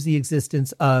 That proves the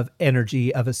existence of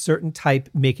energy of a certain type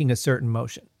making a certain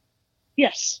motion.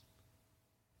 Yes.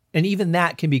 And even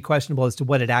that can be questionable as to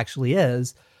what it actually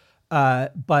is.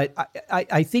 But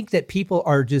I think that people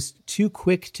are just too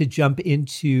quick to jump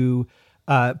into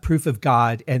proof of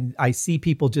God. And I see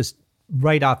people just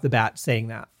right off the bat saying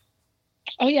that.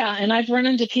 Oh, yeah. And I've run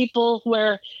into people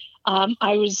where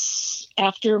I was,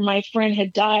 after my friend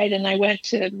had died and I went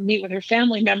to meet with her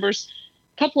family members,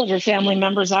 a couple of her family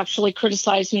members actually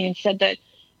criticized me and said that,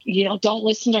 don't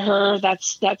listen to her.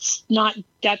 That's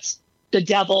the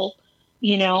devil.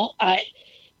 That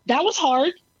was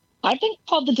hard. I've been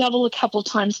called the devil a couple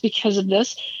times because of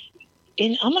this.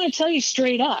 And I'm going to tell you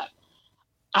straight up,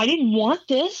 I didn't want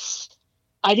this.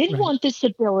 I didn't want this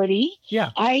ability.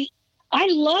 Yeah. I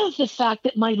love the fact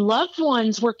that my loved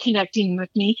ones were connecting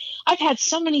with me. I've had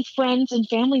so many friends and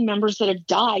family members that have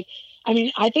died. I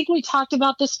mean, I think we talked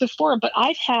about this before, but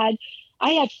I had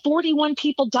 41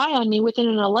 people die on me within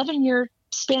an 11-year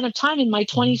span of time in my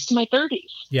 20s to my 30s.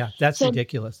 Yeah, that's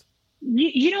ridiculous.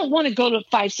 You don't want to go to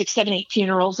 5, 6, 7, 8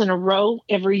 funerals in a row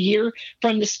every year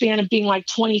from the span of being like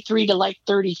 23 to like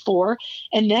 34,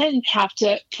 and then have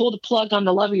to pull the plug on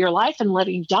the love of your life and let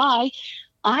him die.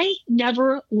 I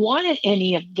never wanted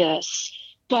any of this,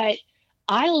 but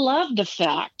I love the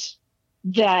fact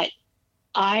that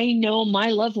I know my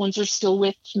loved ones are still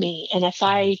with me. And if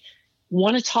I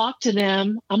want to talk to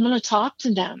them, I'm going to talk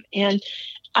to them. And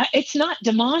it's not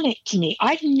demonic to me.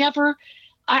 I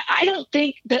don't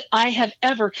think that I have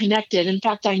ever connected. In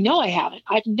fact, I know I haven't.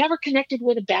 I've never connected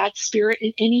with a bad spirit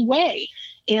in any way.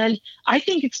 And I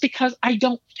think it's because I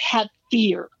don't have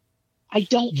fear. I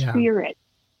don't fear it.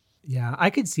 Yeah, I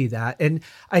could see that. And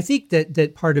I think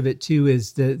that part of it too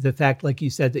is the fact, like you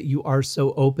said, that you are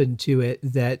so open to it,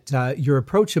 that you're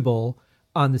approachable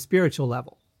on the spiritual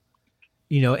level,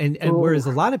 and whereas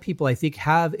a lot of people, I think,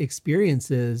 have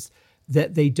experiences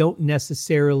that they don't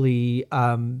necessarily,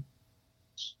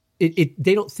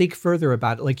 they don't think further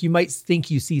about it. Like, you might think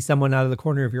you see someone out of the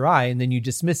corner of your eye and then you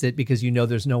dismiss it because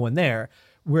there's no one there.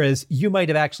 Whereas you might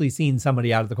have actually seen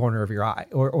somebody out of the corner of your eye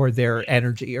or their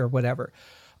energy or whatever.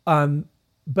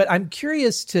 But I'm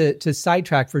curious to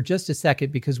sidetrack for just a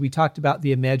second, because we talked about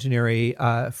the imaginary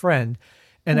friend.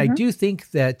 And I do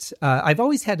think that I've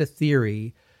always had a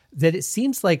theory that it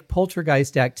seems like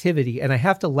poltergeist activity. And I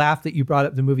have to laugh that you brought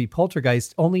up the movie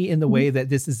Poltergeist, only in the way that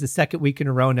this is the second week in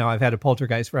a row now I've had a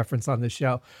poltergeist reference on this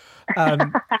show.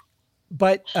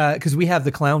 But because we have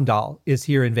the clown doll is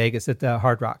here in Vegas at the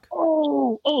Hard Rock.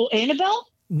 Oh, Annabelle?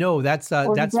 No, that's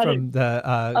from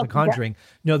the Conjuring.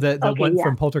 No, the one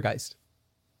from Poltergeist.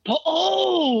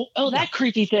 That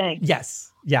creepy thing.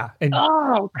 Yes. Yeah. And,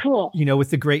 cool. With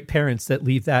the great parents that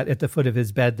leave that at the foot of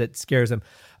his bed that scares him.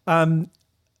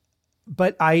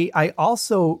 But I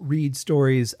also read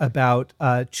stories about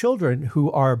children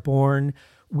who are born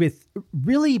with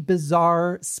really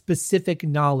bizarre, specific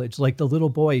knowledge, like the little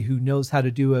boy who knows how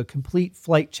to do a complete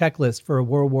flight checklist for a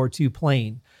World War II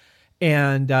plane.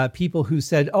 And people who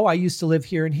said, I used to live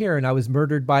here and here, and I was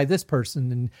murdered by this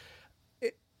person.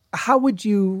 And how would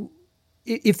you,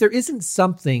 if there isn't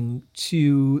something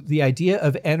to the idea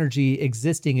of energy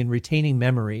existing and retaining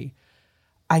memory,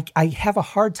 I have a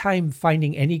hard time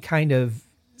finding any kind of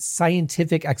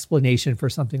scientific explanation for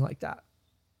something like that.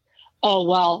 Oh,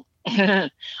 well, I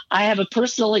have a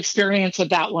personal experience with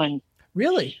that one.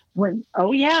 Really?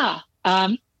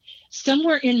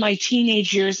 Somewhere in my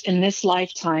teenage years in this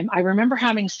lifetime, I remember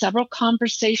having several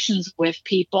conversations with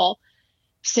people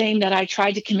saying that I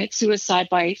tried to commit suicide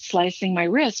by slicing my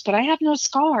wrist, but I have no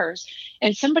scars.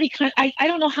 And somebody I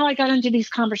don't know how I got into these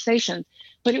conversations,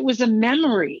 but it was a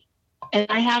memory. And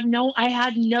I had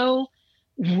no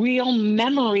real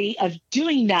memory of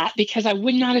doing that because I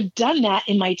would not have done that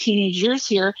in my teenage years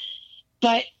here.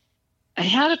 But I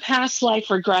had a past life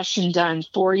regression done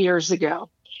 4 years ago.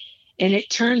 And it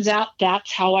turns out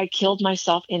that's how I killed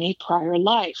myself in a prior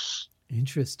life.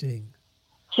 Interesting.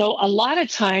 So a lot of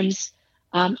times,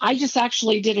 I just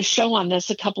actually did a show on this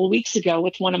a couple of weeks ago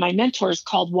with one of my mentors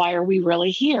called Why Are We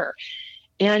Really Here?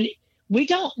 And we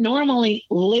don't normally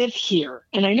live here.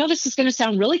 And I know this is going to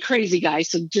sound really crazy, guys,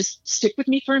 so just stick with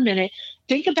me for a minute.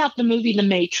 Think about the movie The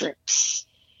Matrix.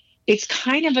 It's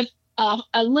kind of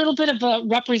a little bit of a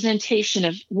representation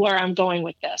of where I'm going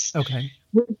with this. Okay.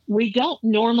 We don't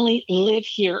normally live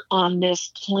here on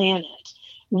this planet.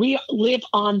 We live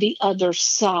on the other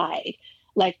side.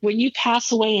 Like when you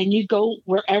pass away and you go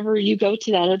wherever you go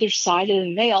to that other side of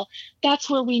the veil, that's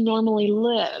where we normally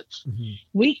live. Mm-hmm.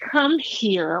 We come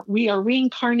here, we are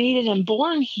reincarnated and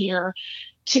born here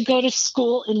to go to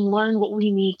school and learn what we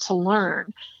need to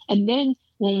learn. And then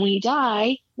when we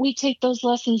die, we take those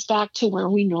lessons back to where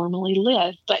we normally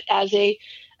live. But as a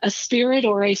spirit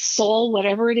or a soul,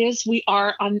 whatever it is, we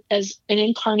are as an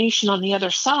incarnation on the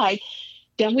other side.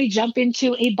 Then we jump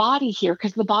into a body here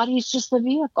because the body is just the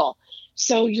vehicle.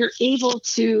 So you're able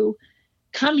to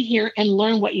come here and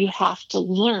learn what you have to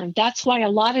learn. That's why a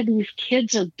lot of these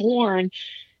kids are born,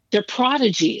 they're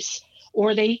prodigies,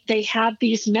 or they have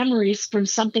these memories from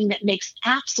something that makes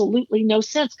absolutely no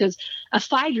sense because a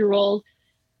 5-year-old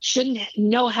shouldn't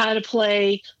know how to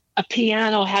play a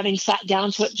piano having sat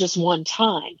down to it just one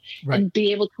time and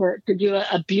be able to do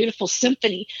a beautiful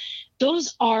symphony.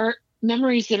 Those are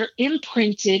memories that are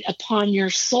imprinted upon your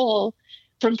soul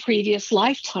from previous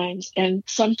lifetimes, and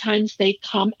sometimes they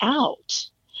come out.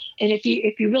 And if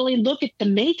you really look at The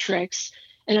Matrix,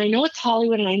 and I know it's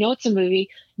Hollywood and I know it's a movie,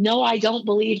 no, I don't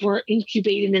believe we're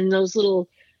incubated in those little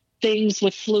things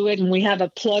with fluid and we have a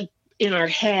plug in our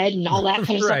head and all that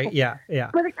kind of stuff. Right, yeah.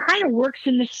 But it kind of works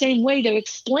in the same way to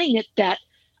explain it, that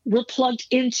we're plugged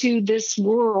into this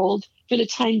world for the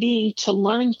time being to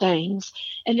learn things.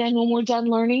 And then when we're done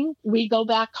learning, we go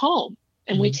back home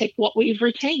and we take what we've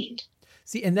retained.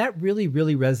 See, and that really,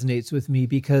 really resonates with me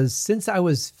because since I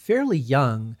was fairly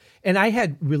young and I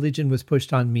had religion was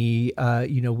pushed on me,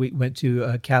 we went to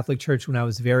a Catholic church when I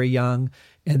was very young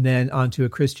and then onto a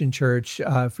Christian church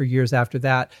for years after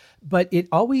that. But it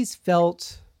always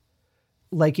felt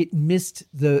like it missed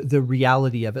the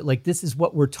reality of it. Like this is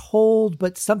what we're told,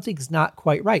 but something's not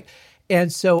quite right.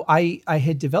 And so I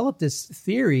had developed this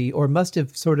theory, or must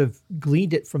have sort of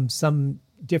gleaned it from some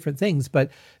different things, but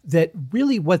that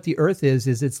really what the earth is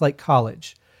it's like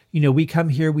college. We come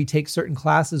here, we take certain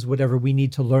classes, whatever we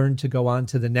need to learn to go on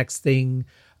to the next thing,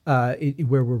 where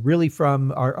we're really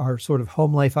from, our sort of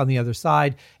home life on the other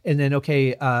side. And then,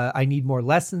 okay, I need more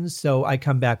lessons. So I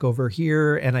come back over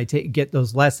here and I get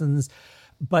those lessons.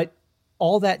 But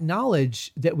all that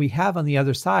knowledge that we have on the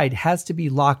other side has to be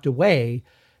locked away,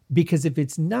 because if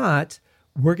it's not,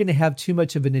 we're going to have too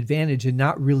much of an advantage and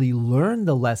not really learn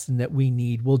the lesson that we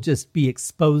need. We'll just be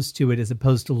exposed to it as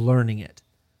opposed to learning it.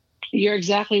 You're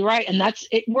exactly right. And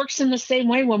it works in the same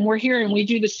way when we're here and we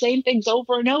do the same things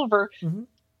over and over. Mm-hmm.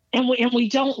 And we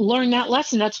don't learn that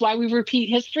lesson. That's why we repeat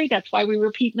history. That's why we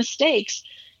repeat mistakes.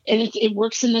 And it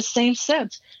works in the same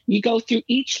sense. You go through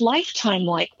each lifetime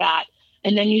like that,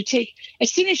 And then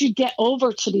as soon as you get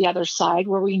over to the other side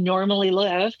where we normally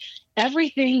live,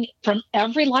 everything from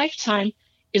every lifetime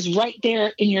is right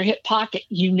there in your hip pocket.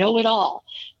 You know it all.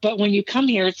 But when you come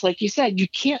here, it's like you said, you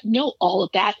can't know all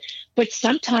of that. But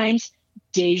sometimes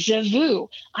deja vu.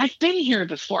 I've been here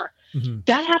before. Mm-hmm.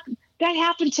 That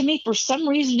happened to me for some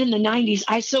reason in the 90s.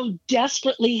 I so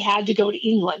desperately had to go to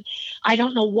England. I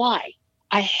don't know why.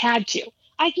 I had to.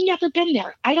 I'd never been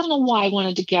there. I don't know why I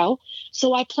wanted to go.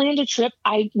 So I planned a trip.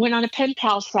 I went on a pen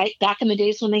pal site back in the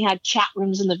days when they had chat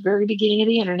rooms in the very beginning of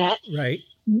the internet. Right.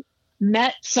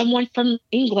 Met someone from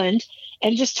England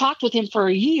and just talked with him for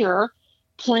a year,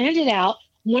 planned it out,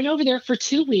 went over there for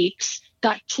 2 weeks,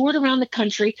 got toured around the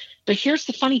country. But here's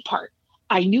the funny part.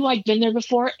 I knew I'd been there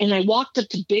before, and I walked up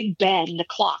to Big Ben, the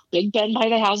clock, Big Ben by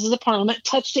the Houses of Parliament,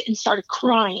 touched it and started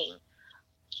crying.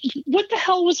 What the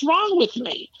hell was wrong with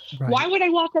me? Right. Why would I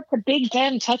walk up to Big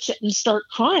Ben, touch it, and start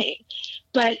crying?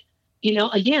 But,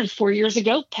 again, 4 years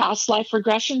ago, past life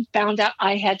regression, found out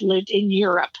I had lived in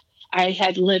Europe. I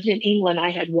had lived in England.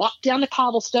 I had walked down the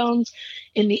cobblestones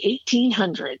in the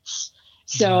 1800s.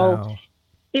 So Wow.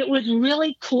 It was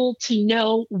really cool to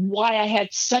know why I had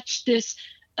such this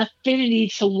affinity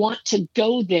to want to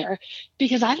go there,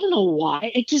 because I don't know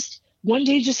why. It just one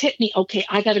day just hit me. Okay,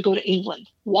 I got to go to England.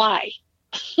 Why?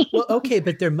 Well, okay,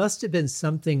 but there must have been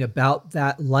something about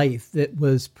that life that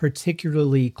was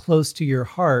particularly close to your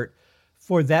heart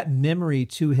for that memory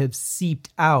to have seeped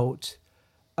out,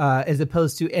 as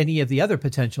opposed to any of the other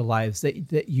potential lives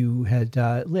that you had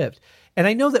lived. And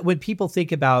I know that when people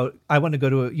think about, I want to go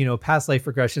to a past life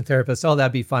regression therapist, oh,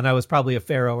 that'd be fun. I was probably a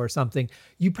pharaoh or something.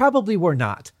 You probably were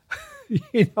not.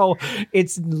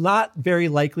 It's not very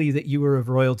likely that you were of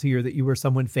royalty or that you were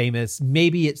someone famous.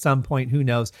 Maybe at some point, who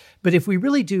knows? But if we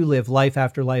really do live life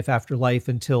after life after life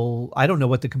until, I don't know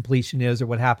what the completion is or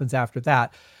what happens after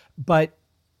that, but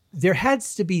there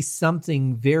has to be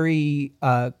something very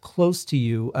close to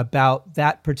you about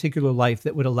that particular life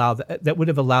that would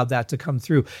have allowed that to come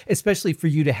through, especially for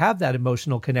you to have that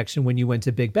emotional connection when you went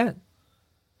to Big Ben.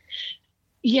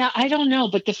 Yeah, I don't know.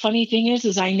 But the funny thing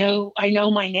is I know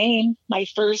my name, my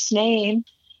first name,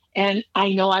 and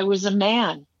I know I was a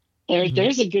man.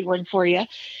 There's a good one for you.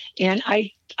 And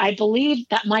I believe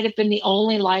that might have been the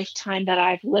only lifetime that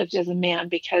I've lived as a man,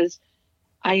 because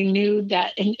I knew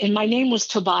that, and my name was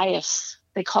Tobias.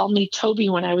 They called me Toby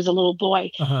when I was a little boy.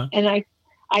 Uh-huh. And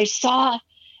I saw,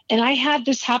 and I had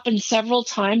this happen several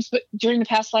times, but during the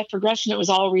past life regression, it was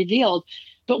all revealed.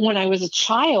 But when I was a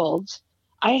child,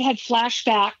 I had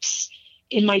flashbacks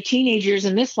in my teenage years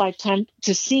in this lifetime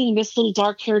to seeing this little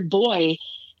dark-haired boy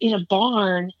in a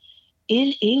barn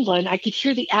in England. I could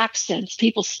hear the accents,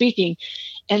 people speaking,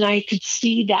 and I could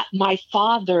see that my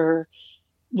father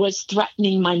was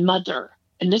threatening my mother.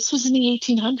 And this was in the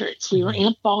 1800s. We were in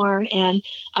a barn, and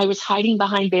I was hiding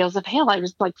behind bales of hay. I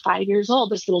was like 5 years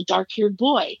old, this little dark-haired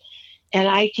boy. And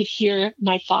I could hear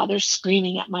my father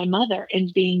screaming at my mother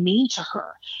and being mean to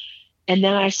her. And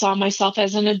then I saw myself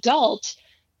as an adult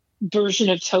version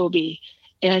of Toby.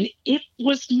 And it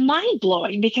was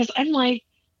mind-blowing, because I'm like,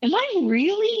 am I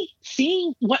really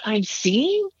seeing what I'm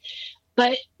seeing?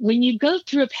 But when you go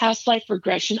through a past life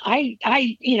regression, I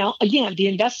again, the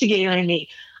investigator in me,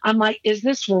 I'm like, is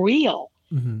this real?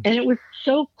 Mm-hmm. And it was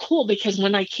so cool, because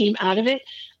when I came out of it,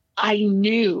 I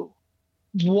knew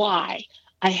why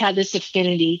I had this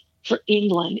affinity for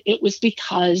England. It was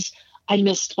because I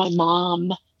missed my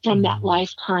mom from that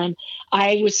lifetime.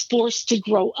 I was forced to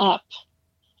grow up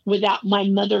without my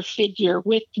mother figure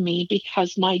with me,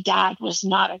 because my dad was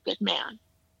not a good man.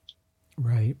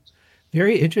 Right.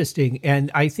 Very interesting.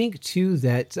 And I think, too,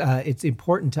 that it's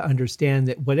important to understand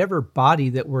that whatever body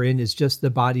that we're in is just the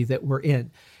body that we're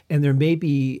in. And there may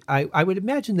be, I would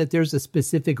imagine that there's a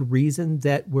specific reason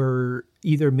that we're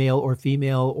either male or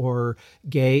female or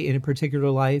gay in a particular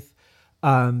life,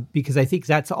 because I think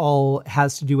that's all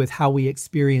has to do with how we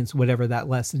experience whatever that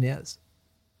lesson is.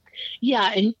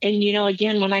 Yeah. And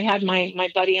again, when I had my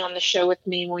buddy on the show with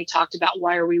me, when we talked about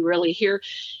why are we really here,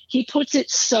 he puts it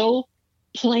so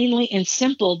plainly and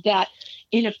simple that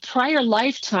in a prior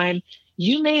lifetime,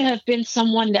 you may have been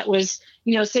someone that was,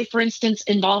 say, for instance,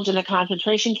 involved in the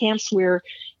concentration camps where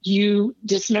you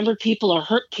dismembered people or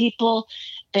hurt people.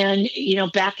 And,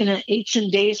 back in the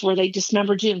ancient days where they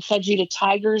dismembered you and fed you to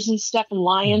tigers and stuff and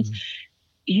lions,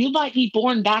 you might be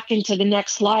born back into the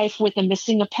next life with a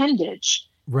missing appendage.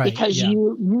 Right, because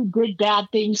you did bad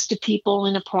things to people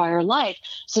in a prior life.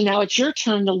 So now it's your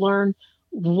turn to learn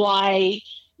why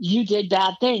you did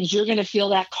bad things. You're going to feel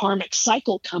that karmic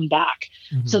cycle come back.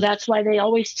 Mm-hmm. So that's why they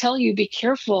always tell you, be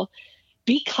careful,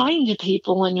 be kind to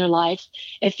people in your life.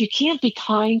 If you can't be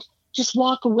kind, just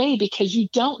walk away, because you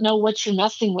don't know what you're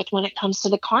messing with when it comes to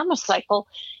the karma cycle.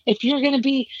 If you're going to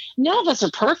be, none of us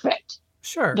are perfect.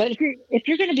 Sure. But if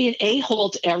you're going to be an a-hole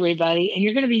to everybody, and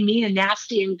you're going to be mean and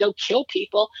nasty and go kill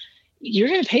people, you're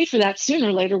going to pay for that sooner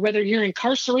or later, whether you're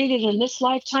incarcerated in this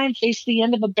lifetime, face the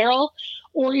end of a barrel,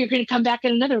 or you're going to come back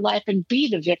in another life and be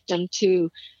the victim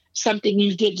to something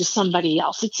you did to somebody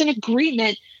else. It's an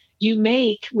agreement you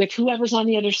make with whoever's on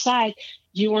the other side.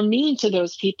 You are mean to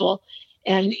those people.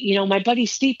 And, my buddy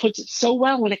Steve puts it so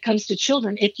well when it comes to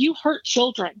children. If you hurt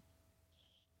children,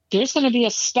 there's going to be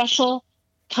a special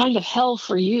kind of hell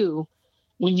for you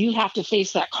when you have to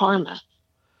face that karma.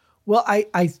 Well,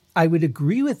 I would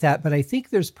agree with that, but I think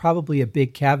there's probably a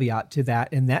big caveat to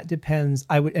that, and that depends.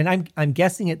 I'm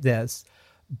guessing at this,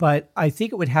 but I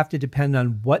think it would have to depend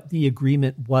on what the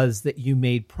agreement was that you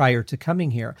made prior to coming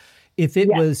here. If it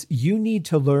was, you need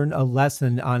to learn a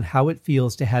lesson on how it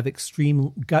feels to have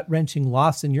extreme gut-wrenching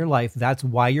loss in your life, that's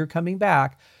why you're coming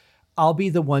back, I'll be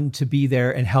the one to be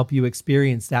there and help you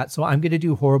experience that. So I'm going to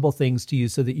do horrible things to you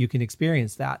so that you can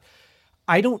experience that.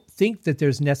 I don't think that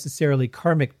there's necessarily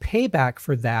karmic payback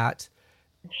for that.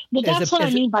 Well, that's what I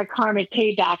mean by karmic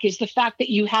payback, is the fact that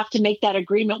you have to make that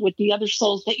agreement with the other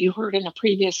souls that you hurt in a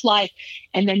previous life.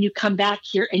 And then you come back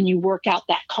here and you work out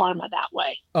that karma that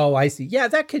way. Oh, I see. Yeah,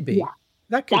 that could be. Yeah.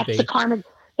 That's the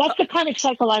karmic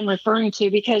cycle I'm referring to,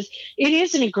 because it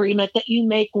is an agreement that you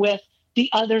make with the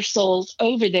other souls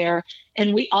over there.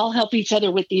 And we all help each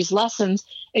other with these lessons.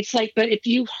 It's like, but if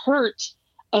you hurt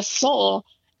a soul,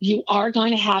 you are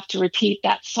going to have to repeat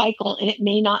that cycle, and it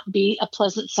may not be a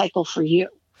pleasant cycle for you.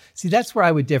 See, that's where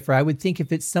I would differ. I would think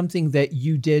if it's something that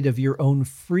you did of your own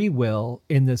free will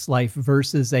in this life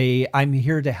versus I'm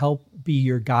here to help be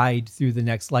your guide through the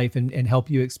next life and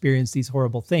help you experience these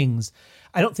horrible things,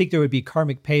 I don't think there would be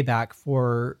karmic payback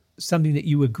for something that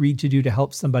you agreed to do to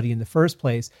help somebody in the first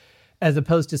place, as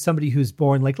opposed to somebody who's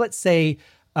born, like, let's say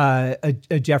a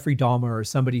Jeffrey Dahmer, or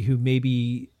somebody who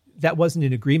maybe that wasn't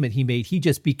an agreement he made. He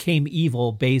just became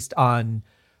evil based on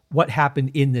what happened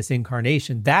in this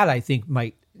incarnation. That, I think,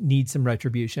 might need some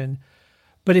retribution.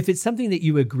 But if it's something that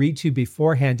you agreed to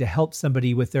beforehand to help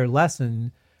somebody with their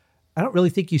lesson, I don't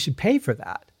really think you should pay for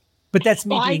that. But that's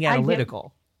me being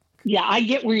analytical. I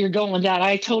get where you're going with that.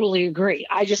 I totally agree.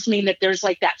 I just mean that there's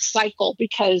like that cycle,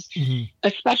 because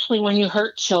especially when you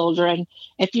hurt children,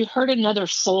 if you hurt another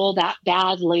soul that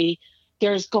badly,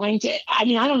 there's going to, I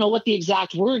don't know what the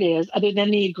exact word is other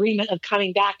than the agreement of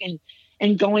coming back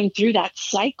and going through that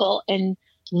cycle and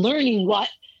learning why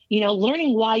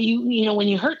you, when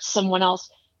you hurt someone else,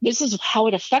 this is how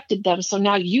it affected them. So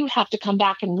now you have to come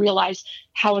back and realize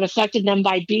how it affected them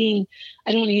by being,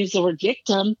 I don't want to use the word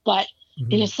victim, but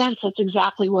in a sense, that's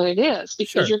exactly what it is,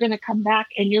 because you're going to come back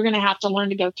and you're going to have to learn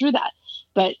to go through that.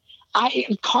 But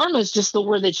karma is just the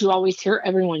word that you always hear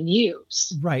everyone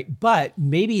use. Right. But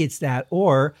maybe it's that,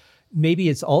 or maybe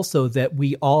it's also that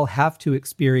we all have to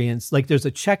experience, like there's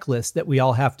a checklist that we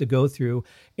all have to go through,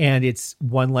 and it's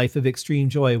one life of extreme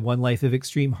joy, one life of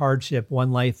extreme hardship,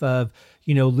 one life of,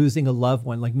 losing a loved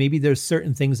one. Like maybe there's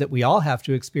certain things that we all have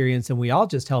to experience and we all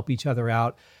just help each other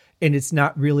out. And it's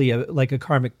not really like a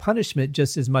karmic punishment,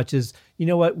 just as much as, you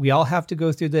know what, we all have to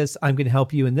go through this. I'm going to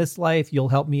help you in this life. You'll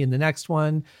help me in the next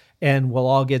one. And we'll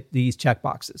all get these check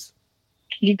boxes.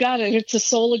 You got it. It's a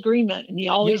soul agreement, and you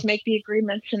always make the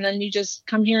agreements, and then you just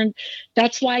come here. And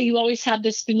that's why you always have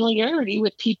this familiarity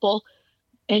with people.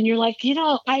 And you're like,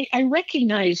 I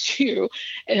recognize you,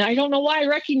 and I don't know why I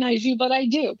recognize you, but I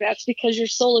do. That's because your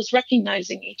soul is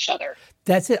recognizing each other.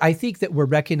 That's it. I think that we're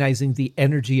recognizing the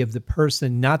energy of the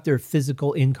person, not their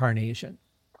physical incarnation.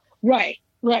 Right.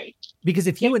 Because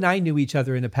if you and I knew each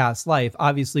other in a past life,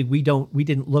 obviously we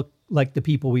didn't look like the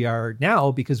people we are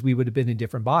now, because we would have been in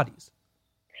different bodies.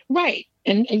 Right.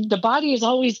 And the body has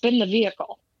always been the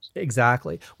vehicle.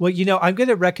 Exactly. Well, I'm going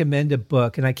to recommend a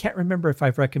book, and I can't remember if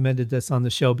I've recommended this on the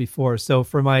show before. So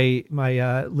for my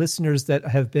listeners that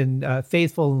have been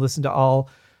faithful and listened to all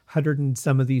 100 and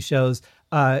some of these shows,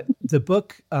 the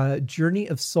book Journey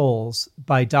of Souls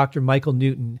by Dr. Michael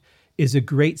Newton is a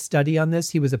great study on this.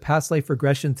 He was a past life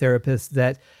regression therapist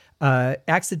that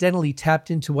accidentally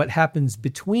tapped into what happens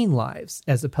between lives,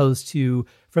 as opposed to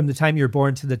from the time you're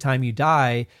born to the time you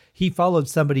die. He followed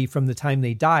somebody from the time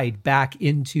they died back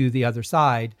into the other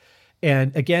side.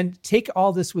 And again, take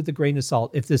all this with a grain of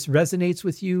salt. If this resonates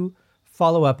with you,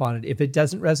 follow up on it. If it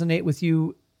doesn't resonate with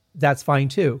you, that's fine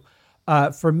too.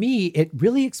 For me, it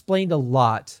really explained a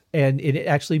lot. And it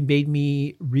actually made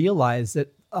me realize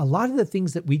that a lot of the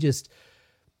things that we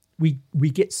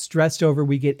get stressed over,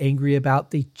 we get angry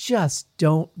about, they just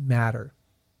don't matter.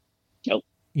 Nope.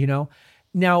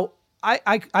 Now,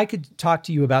 I could talk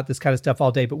to you about this kind of stuff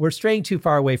all day, but we're straying too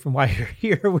far away from why you're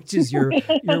here, which is your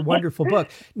wonderful book.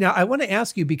 Now, I want to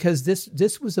ask you, because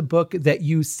this was a book that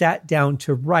you sat down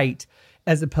to write,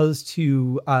 as opposed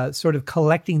to sort of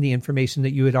collecting the information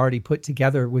that you had already put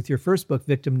together with your first book,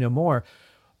 Victim No More.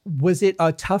 Was it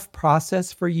a tough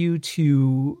process for you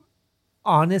to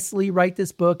honestly write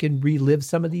this book and relive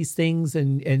some of these things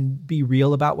and be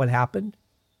real about what happened?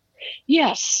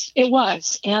 Yes, it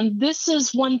was. And this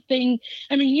is one thing.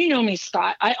 I mean, you know me,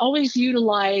 Scott. I always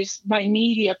utilize my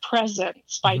media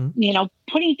presence by,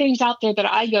 putting things out there that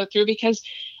I go through, because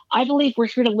I believe we're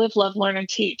here to live, love, learn, and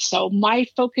teach. So my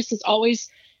focus is always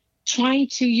trying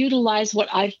to utilize what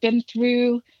I've been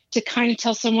through to kind of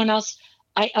tell someone else,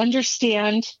 I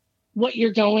understand what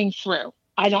you're going through.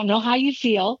 I don't know how you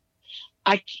feel.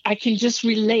 I can just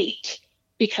relate,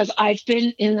 because I've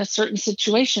been in a certain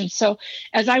situation. So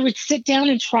as I would sit down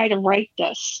and try to write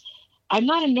this, I'm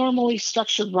not a normally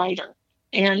structured writer.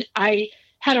 And I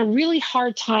had a really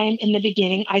hard time in the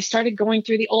beginning. I started going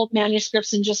through the old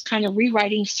manuscripts and just kind of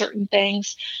rewriting certain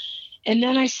things. And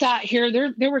then I sat here.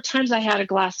 There were times I had a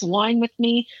glass of wine with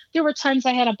me. There were times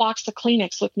I had a box of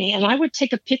Kleenex with me. And I would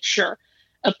take a picture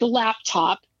of the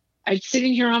laptop. I'd sit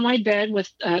in here on my bed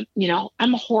with, I'm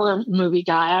a horror movie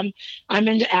guy. I'm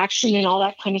into action and all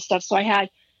that kind of stuff. So I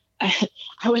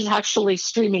was actually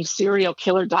streaming serial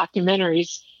killer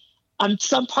documentaries on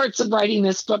some parts of writing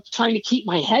this book, trying to keep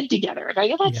my head together. And I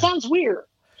go, that sounds weird.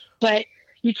 But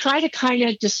you try to kind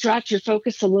of distract your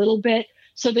focus a little bit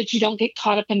so that you don't get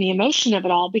caught up in the emotion of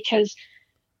it all, because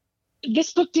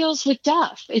this book deals with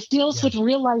death. It deals with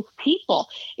real life people.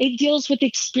 It deals with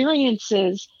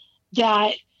experiences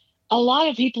that a lot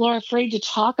of people are afraid to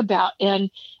talk about. And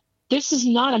this is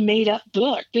not a made up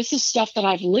book. This is stuff that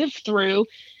I've lived through.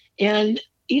 And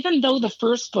even though the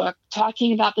first book,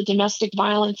 talking about the domestic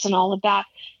violence and all of that,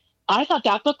 I thought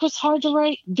that book was hard to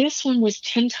write. This one was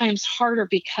 10 times harder,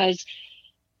 because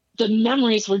the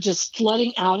memories were just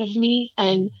flooding out of me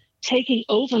and taking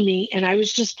over me. And I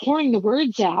was just pouring the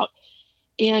words out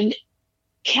and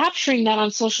capturing that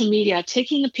on social media,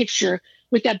 taking a picture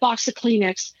with that box of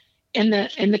Kleenex and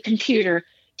the computer,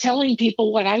 telling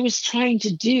people what I was trying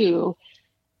to do.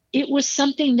 It was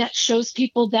something that shows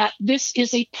people that this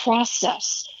is a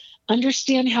process.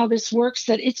 Understand how this works,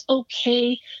 that it's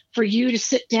okay for you to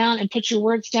sit down and put your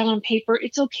words down on paper.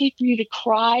 It's okay for you to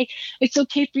cry. It's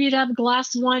okay for you to have a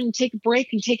glass of wine and take a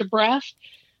break and take a breath.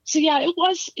 So yeah, it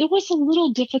was a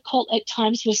little difficult at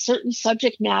times with certain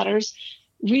subject matters,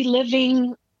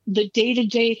 reliving the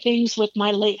day-to-day things with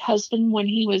my late husband when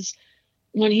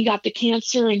he got the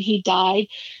cancer and he died.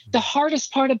 The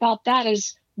hardest part about that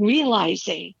is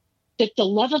realizing that the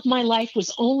love of my life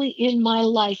was only in my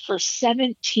life for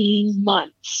 17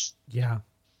 months. Yeah.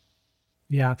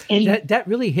 Yeah. And that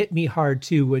really hit me hard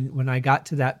too when I got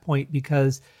to that point,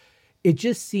 because it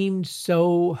just seemed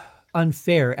so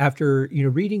unfair after,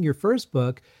 reading your first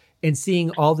book and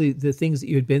seeing all the things that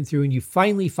you had been through, and you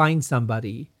finally find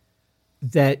somebody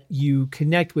that you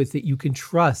connect with, that you can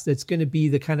trust, that's going to be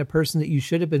the kind of person that you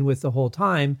should have been with the whole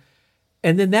time.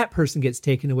 And then that person gets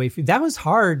taken away from you. That was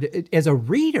hard as a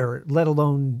reader, let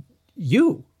alone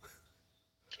you.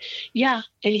 Yeah.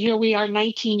 And here we are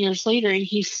 19 years later, and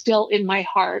he's still in my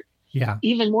heart. Yeah.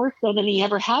 Even more so than he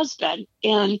ever has been.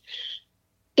 And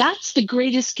that's the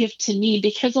greatest gift to me,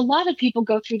 because a lot of people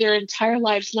go through their entire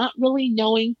lives not really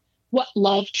knowing what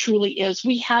love truly is.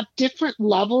 We have different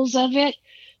levels of it,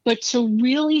 but to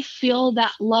really feel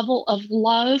that level of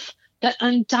love, that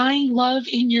undying love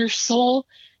in your soul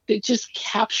that just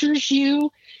captures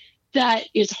you, that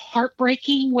is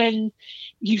heartbreaking when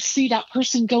you see that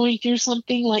person going through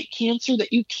something like cancer,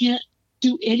 that you can't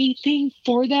do anything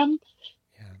for them.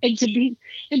 Yeah.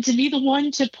 And to be the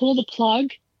one to pull the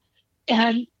plug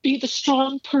and be the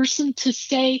strong person to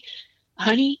say,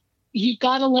 honey, you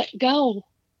got to let go.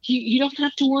 You don't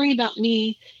have to worry about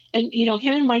me. And,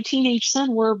 him and my teenage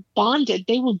son were bonded.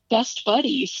 They were best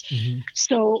buddies. Mm-hmm.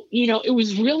 So, it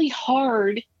was really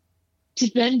hard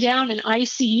to bend down in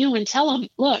ICU and tell him,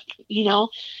 look,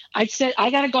 I said, I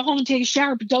got to go home and take a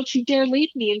shower, but don't you dare leave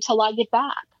me until I get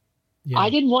back. Yeah. I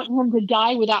didn't want him to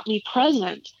die without me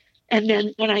present. And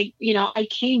then when I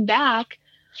came back,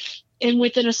 and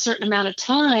within a certain amount of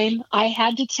time, I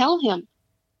had to tell him,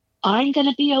 I'm going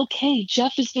to be okay.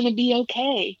 Jeff is going to be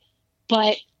okay.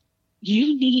 But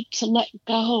you need to let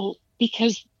go,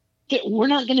 because we're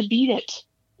not going to beat it.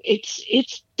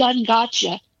 It's done.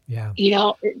 Gotcha. Yeah.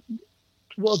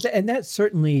 Well, and that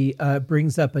certainly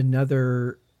brings up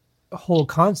another whole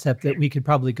concept that we could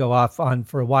probably go off on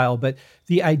for a while, but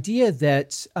the idea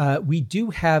that we do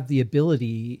have the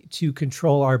ability to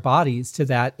control our bodies to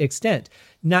that extent,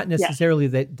 not necessarily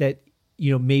that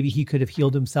maybe he could have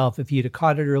healed himself if he had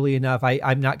caught it early enough.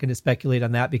 I'm not going to speculate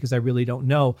on that because I really don't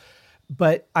know.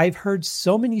 But I've heard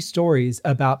so many stories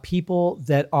about people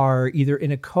that are either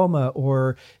in a coma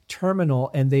or terminal,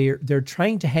 and they're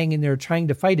trying to hang in there, trying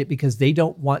to fight it because they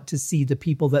don't want to see the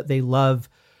people that they love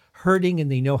hurting, and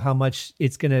they know how much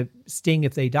it's going to sting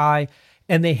if they die.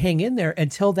 And they hang in there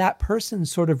until that person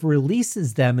sort of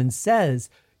releases them and says,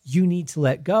 you need to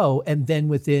let go. And then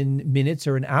within minutes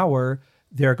or an hour,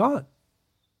 they're gone.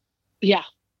 Yeah.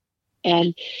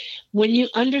 And when you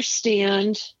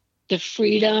understand the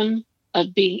freedom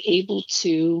of being able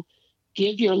to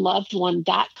give your loved one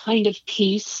that kind of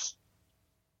peace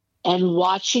and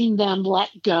watching them let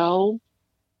go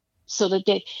so that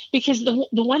because the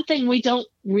one thing we don't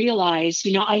realize,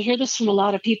 I hear this from a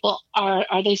lot of people,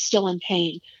 are they still in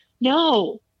pain?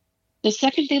 No. The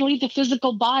second they leave the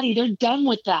physical body, they're done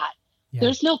with that. Yeah.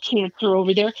 There's no cancer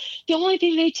over there. The only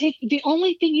thing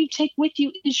you take with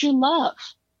you is your love.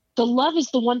 The love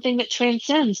is the one thing that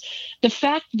transcends. The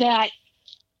fact that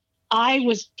I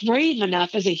was brave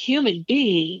enough as a human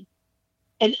being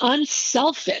and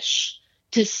unselfish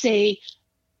to say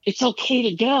it's okay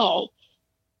to go,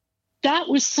 that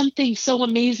was something so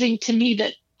amazing to me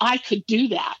that I could do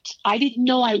that. I didn't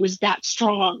know I was that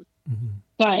strong,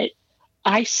 but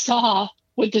I saw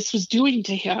what this was doing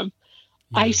to him.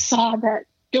 Yeah. I saw that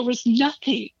there was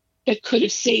nothing that could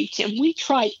have saved him. We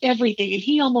tried everything, and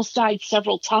he almost died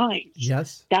several times.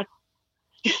 Yes.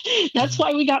 That's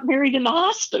why we got married in the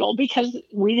hospital, because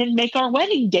we didn't make our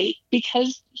wedding date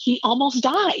because he almost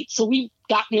died. So we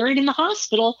got married in the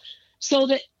hospital so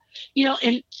that,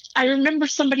 and I remember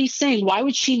somebody saying, why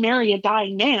would she marry a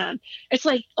dying man? It's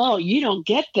like, oh, you don't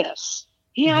get this.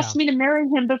 He asked me to marry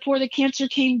him before the cancer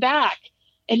came back.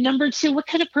 And number two, what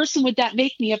kind of person would that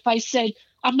make me if I said,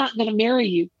 I'm not going to marry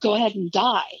you, go ahead and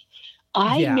die?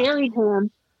 I married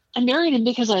him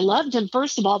because I loved him,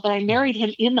 first of all, but I married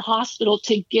him in the hospital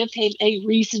to give him a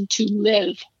reason to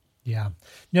live. Yeah.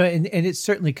 No, and it's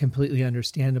certainly completely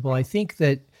understandable. I think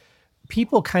that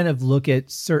people kind of look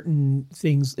at certain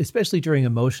things, especially during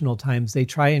emotional times, they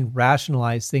try and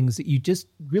rationalize things that you just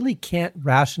really can't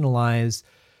rationalize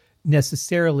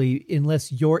necessarily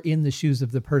unless you're in the shoes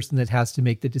of the person that has to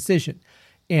make the decision.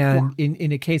 And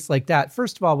in a case like that,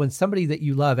 first of all, when somebody that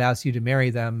you love asks you to marry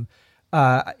them,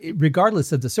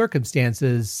 regardless of the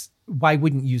circumstances, why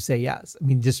wouldn't you say yes? I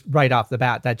mean, just right off the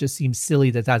bat, that just seems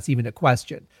silly that that's even a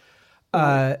question.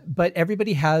 But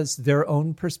everybody has their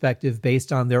own perspective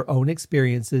based on their own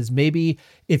experiences. Maybe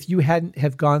if you hadn't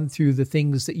have gone through the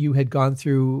things that you had gone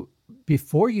through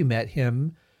before you met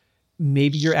him,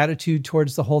 maybe your attitude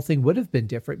towards the whole thing would have been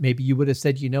different. Maybe you would have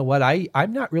said, you know what,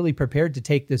 I'm not really prepared to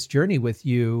take this journey with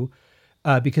you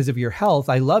because of your health.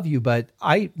 I love you, but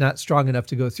I'm not strong enough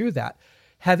to go through that.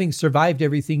 Having survived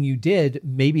everything you did,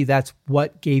 maybe that's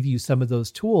what gave you some of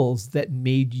those tools that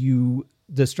made you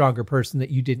the stronger person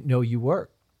that you didn't know you were.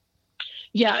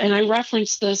 Yeah. And I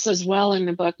referenced this as well in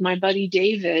the book. My buddy,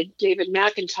 David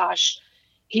McIntosh,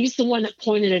 he's the one that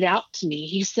pointed it out to me.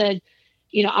 He said,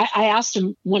 I asked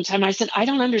him one time, I said, I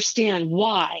don't understand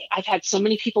why I've had so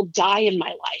many people die in my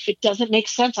life. It doesn't make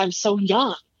sense. I'm so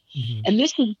young. Mm-hmm. And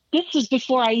this was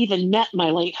before I even met my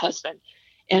late husband.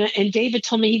 And David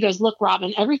told me, he goes, look,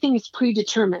 Robin, everything is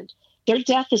predetermined. Their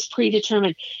death is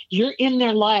predetermined. You're in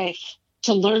their life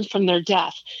to learn from their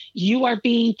death. You are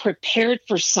being prepared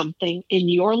for something in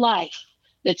your life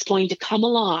that's going to come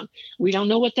along. We don't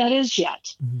know what that is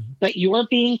yet, but you're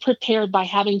being prepared by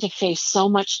having to face so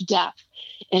much death.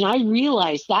 And I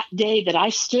realized that day that I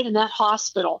stood in that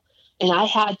hospital and I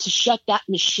had to shut that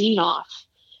machine off.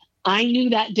 I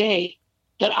knew that day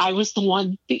that I was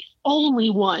the only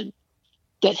one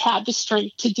that had the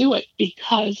strength to do it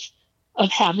because of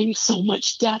having so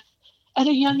much death at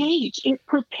a young age. It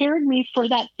prepared me for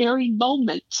that very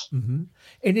moment. Mm-hmm.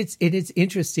 And it's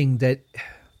interesting that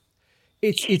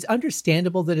it's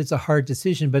understandable that it's a hard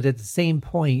decision, but at the same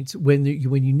point, when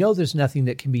you know there's nothing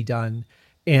that can be done,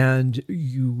 and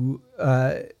you're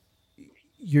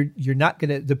not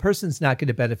gonna, the person's not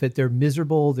gonna benefit. They're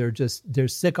miserable. They're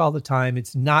sick all the time.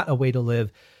 It's not a way to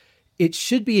live. It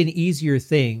should be an easier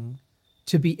thing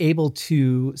to be able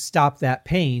to stop that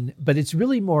pain, but it's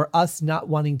really more us not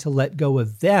wanting to let go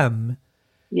of them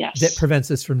that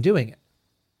prevents us from doing it.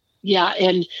 Yeah.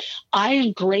 And I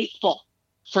am grateful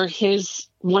for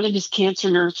one of his cancer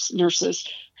nurses.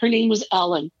 Her name was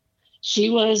Ellen. She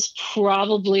was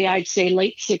probably, I'd say,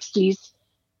 late 60s,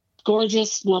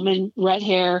 gorgeous woman, red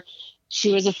hair.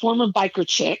 She was a former biker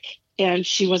chick, and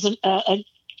she was a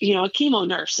chemo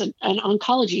nurse, an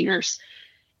oncology nurse.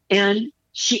 And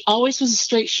she always was a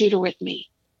straight shooter with me.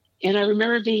 And I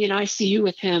remember being in ICU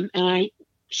with him, and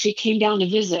she came down to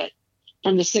visit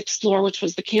from the 6th floor, which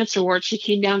was the cancer ward. She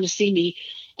came down to see me,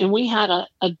 and we had a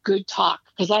good talk,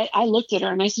 because I looked at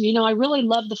her and I said, I really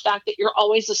love the fact that you're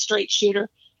always a straight shooter.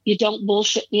 You don't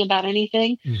bullshit me about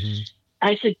anything. Mm-hmm.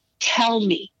 I said, tell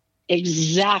me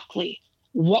exactly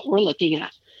what we're looking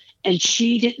at. And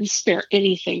she didn't spare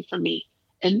anything from me.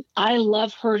 And I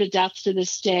love her to death to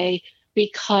this day,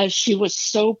 because she was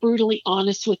so brutally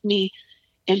honest with me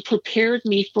and prepared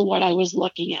me for what I was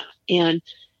looking at. And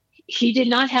he did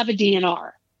not have a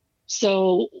DNR.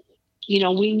 So,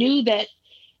 we knew that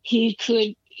he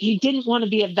didn't want to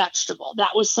be a vegetable.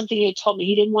 That was something he had told me.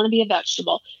 He didn't want to be a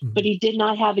vegetable, mm-hmm. but he did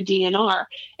not have a DNR.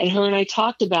 And her and I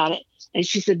talked about it. And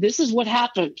she said, this is what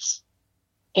happens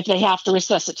if they have to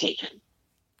resuscitate him.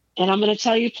 And I'm going to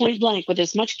tell you point blank, with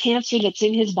as much cancer that's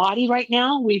in his body right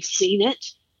now, we've seen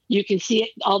it. You can see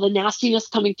it, all the nastiness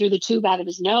coming through the tube out of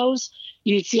his nose.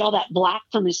 You can see all that black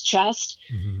from his chest.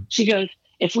 Mm-hmm. She goes,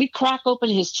 if we crack open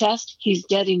his chest, he's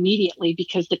dead immediately,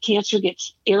 because the cancer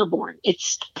gets airborne.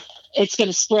 It's going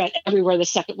to spread everywhere the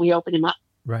second we open him up.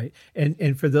 Right.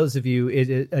 And for those of you,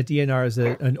 a DNR is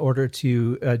an order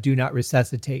to do not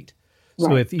resuscitate. So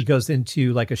right. If he goes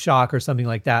into like a shock or something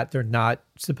like that, they're not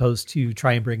supposed to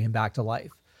try and bring him back to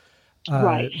life.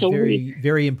 Right. So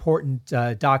very important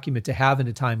document to have in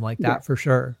a time like that, yeah. For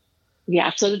sure.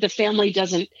 Yeah. So that the family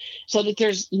so that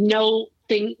there's no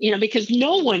thing, because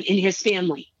no one in his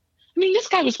family, this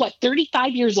guy was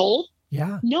 35 years old.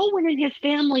 Yeah. No one in his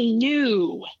family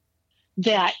knew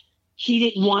that he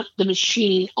didn't want the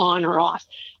machine on or off.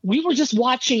 We were just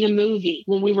watching a movie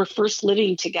when we were first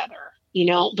living together,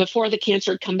 before the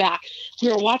cancer had come back. We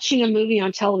were watching a movie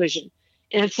on television,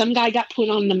 and some guy got put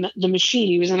on the machine.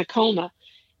 He was in a coma,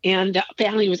 and the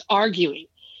family was arguing.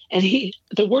 And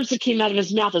the words that came out of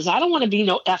his mouth is, I don't want to be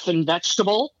no effing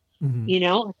vegetable.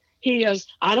 Mm-hmm. He goes,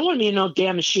 I don't want to be in no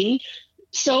damn machine.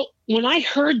 So when I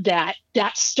heard that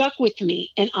stuck with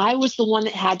me, and I was the one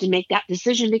that had to make that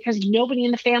decision, because nobody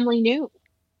in the family knew.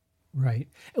 Right.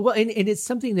 Well, and it's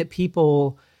something that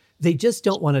people, they just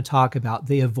don't want to talk about.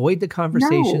 They avoid the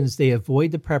conversations. No. They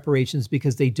avoid the preparations,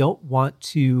 because they don't want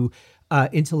to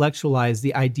intellectualize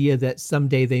the idea that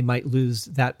someday they might lose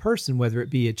that person, whether it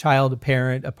be a child, a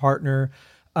parent, a partner.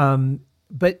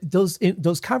 But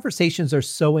those conversations are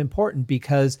so important,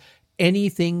 because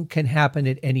anything can happen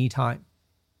at any time.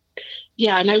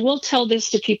 Yeah. And I will tell this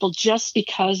to people, just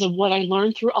because of what I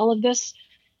learned through all of this.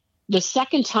 The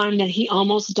second time that he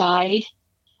almost died,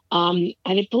 and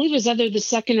I believe it was either the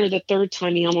second or the third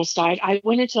time he almost died, I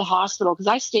went into the hospital, because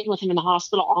I stayed with him in the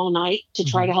hospital all night to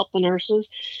try to help the nurses.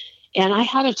 And I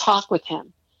had a talk with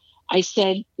him. I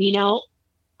said,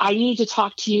 I need to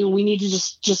talk to you. We need to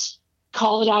just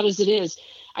call it out as it is.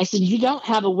 I said, you don't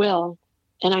have a will,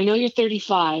 and I know you're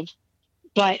 35,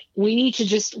 but we need to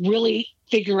just really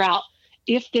figure out,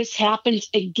 if this happens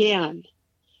again,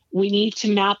 we need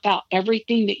to map out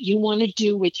everything that you want to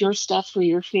do with your stuff for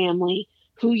your family,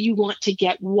 who you want to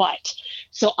get what.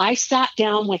 So I sat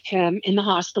down with him in the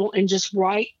hospital and just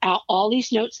write out all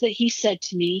these notes that he said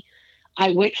to me.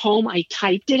 I went home, I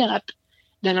typed it up.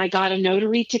 Then I got a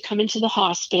notary to come into the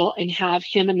hospital and have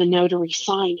him and the notary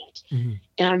sign it. Mm-hmm.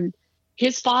 And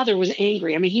his father was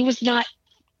angry. He was not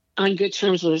on good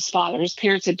terms with his father. His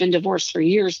parents had been divorced for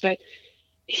years, but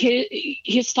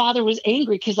his father was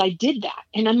angry because I did that.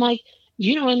 And I'm like,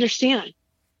 you don't understand.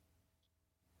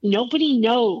 Nobody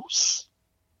knows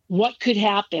what could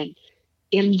happen.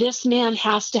 And this man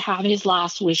has to have his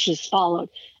last wishes followed.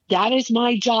 That is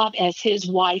my job as his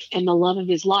wife and the love of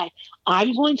his life.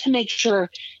 I'm going to make sure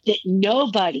that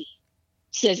nobody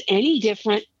says any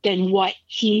different than what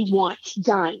he wants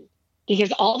done.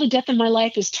 Because all the death in my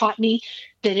life has taught me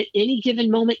that at any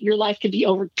given moment, your life could be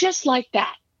over just like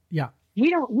that. Yeah. We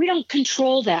don't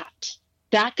control that.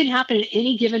 That can happen at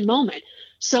any given moment.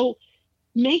 So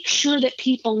make sure that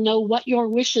people know what your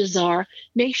wishes are.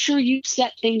 Make sure you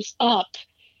set things up.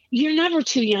 You're never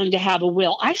too young to have a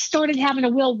will. I started having a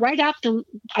will right after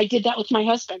I did that with my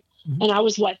husband. Mm-hmm. And I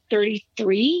was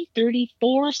 33,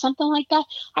 34, something like that.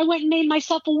 I went and made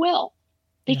myself a will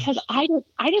because I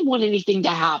didn't want anything to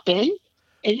happen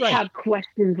and have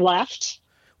questions left.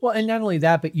 Well, and not only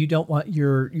that, but you don't want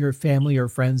your family or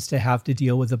friends to have to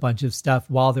deal with a bunch of stuff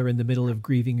while they're in the middle of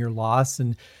grieving your loss.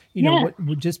 And,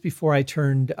 just before I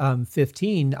turned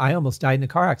 15, I almost died in a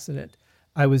car accident.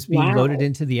 I was being loaded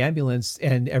into the ambulance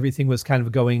and everything was kind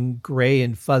of going gray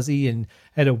and fuzzy and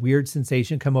had a weird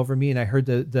sensation come over me. And I heard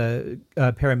the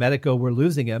paramedic go, "We're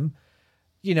losing him."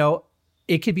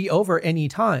 it could be over any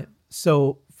time.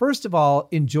 So first of all,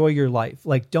 enjoy your life.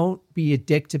 Like, don't be a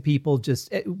dick to people.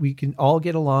 Just, we can all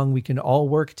get along. We can all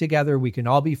work together. We can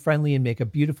all be friendly and make a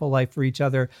beautiful life for each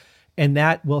other. And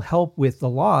that will help with the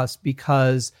loss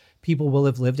because people will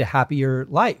have lived a happier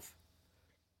life.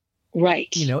 Right.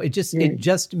 It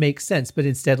just makes sense. But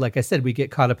instead, like I said, we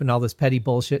get caught up in all this petty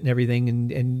bullshit and everything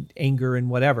and anger and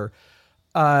whatever.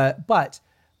 But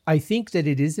I think that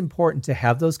it is important to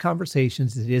have those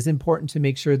conversations. It is important to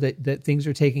make sure that things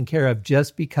are taken care of,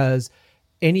 just because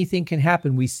anything can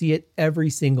happen. We see it every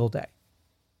single day.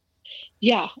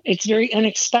 Yeah, it's very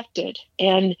unexpected.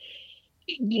 And,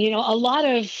 a lot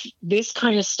of this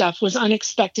kind of stuff was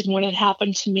unexpected when it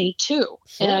happened to me too.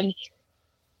 Sure. And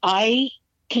I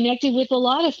connected with a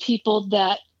lot of people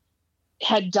that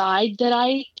had died that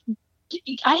I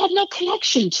had no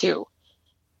connection to,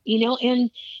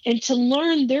 and to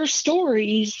learn their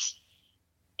stories,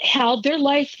 how their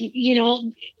life,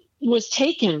 was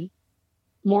taken,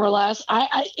 more or less.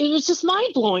 It was just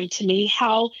mind blowing to me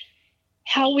how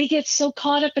we get so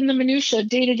caught up in the minutia of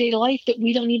day-to-day life that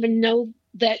we don't even know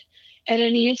that at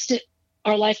any instant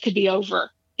our life could be over.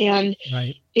 And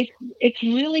right. It's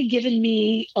really given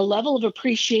me a level of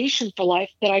appreciation for life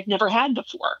that I've never had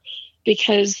before,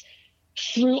 because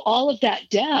through all of that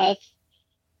death,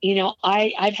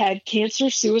 I've had cancer,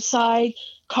 suicide,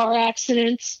 car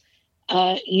accidents,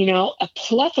 a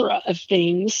plethora of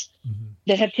things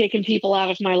that have taken people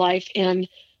out of my life. And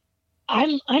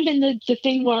I'm in the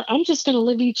thing where I'm just going to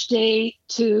live each day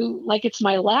to like it's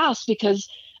my last, because,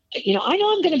 I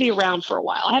know I'm going to be around for a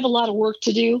while. I have a lot of work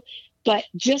to do, but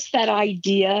just that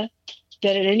idea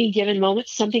that at any given moment,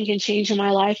 something can change in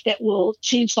my life that will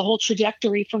change the whole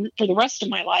trajectory for the rest of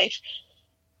my life.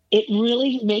 It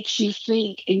really makes you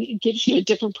think, and it gives you a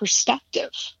different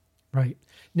perspective. Right.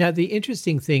 Now, the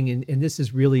interesting thing, and this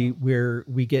is really where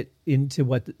we get into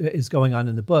what is going on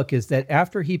in the book, is that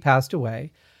after he passed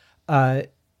away,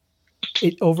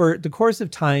 over the course of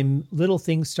time, little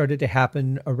things started to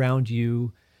happen around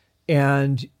you,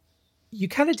 and you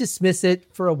kind of dismiss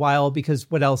it for a while because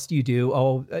what else do you do?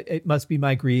 Oh, it must be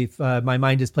my grief. My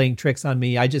mind is playing tricks on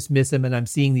me. I just miss him and I'm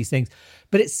seeing these things.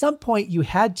 But at some point you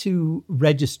had to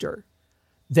register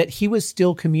that he was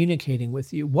still communicating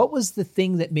with you. What was the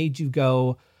thing that made you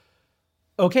go,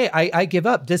 okay, I give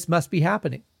up. This must be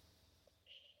happening?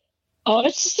 Oh,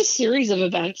 it's just a series of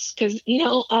events. Because,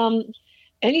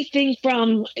 anything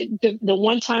from the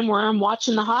one time where I'm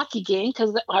watching the hockey game,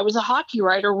 because I was a hockey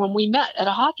writer when we met at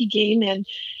a hockey game, and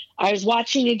I was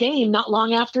watching a game not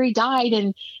long after he died,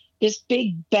 and this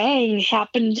big bang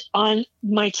happened on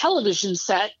my television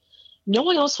set. No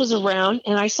one else was around,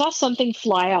 and I saw something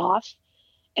fly off,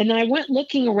 and then I went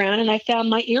looking around, and I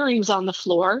found my earrings on the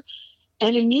floor,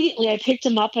 and immediately I picked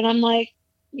them up, and I'm like,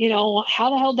 how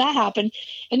the hell that happened?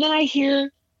 And then I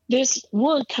hear this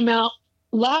word come out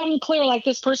loud and clear, like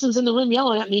this person's in the room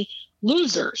yelling at me,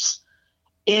 losers.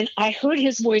 And I heard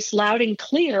his voice loud and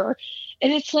clear.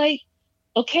 And it's like,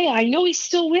 okay, I know he's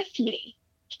still with me.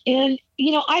 And,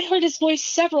 I heard his voice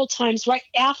several times right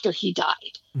after he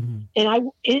died. Mm-hmm.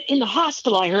 And in the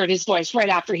hospital, I heard his voice right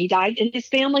after he died, and his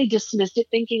family dismissed it,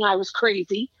 thinking I was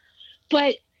crazy.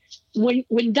 But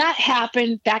when that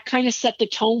happened, that kind of set the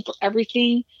tone for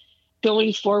everything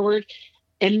going forward.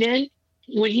 And then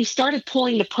when he started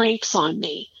pulling the pranks on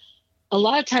me, a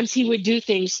lot of times he would do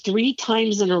things 3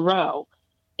 times in a row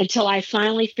until I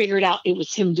finally figured out it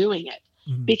was him doing it.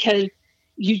 Mm-hmm. Because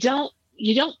you don't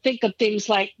think of things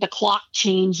like the clock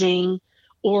changing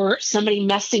or somebody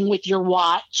messing with your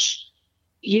watch.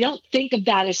 You don't think of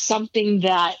that as something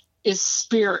that is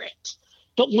spirit.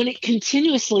 But when it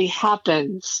continuously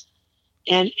happens,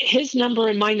 and his number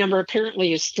and my number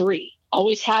apparently is 3.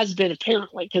 Always has been,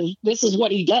 apparently, because this is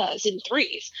what he does in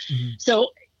 3s. Mm-hmm.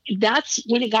 So that's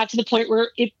when it got to the point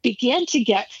where it began to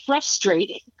get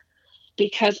frustrating,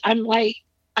 because I'm like,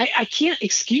 I can't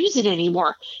excuse it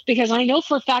anymore, because I know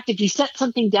for a fact if you set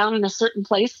something down in a certain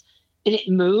place and it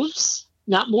moves,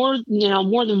 not more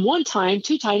than 1 time,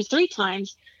 2 times, 3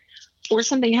 times, or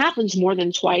something happens more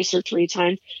than twice or 3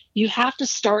 times, you have to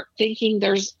start thinking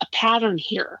there's a pattern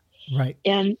here. Right.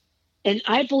 And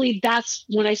I believe that's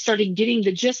when I started getting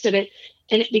the gist of it.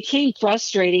 And it became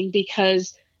frustrating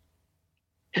because,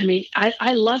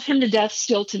 I love him to death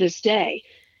still to this day.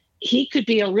 He could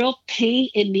be a real pain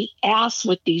in the ass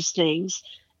with these things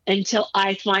until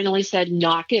I finally said,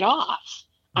 knock it off.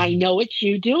 I know it's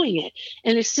you doing it.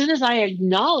 And as soon as I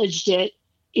acknowledged it,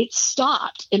 it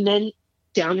stopped. And then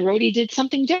down the road, he did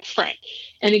something different.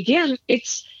 And again,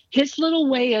 it's his little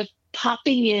way of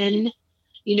popping in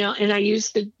and I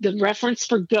used the reference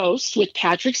for Ghost with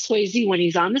Patrick Swayze when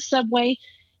he's on the subway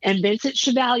and Vincent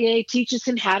Chevalier teaches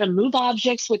him how to move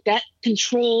objects with that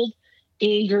controlled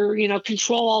anger,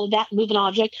 control all of that, move an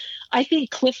object. I think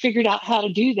Cliff figured out how to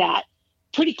do that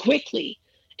pretty quickly.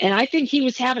 And I think he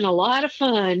was having a lot of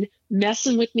fun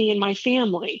messing with me and my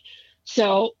family.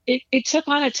 So it took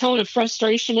on a tone of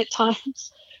frustration at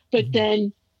times. But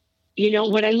then,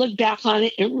 when I look back on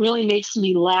it, it really makes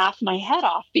me laugh my head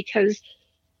off because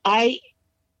I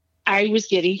was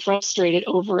getting frustrated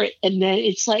over it. And then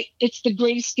it's like, it's the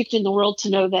greatest gift in the world to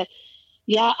know that,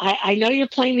 yeah, I know you're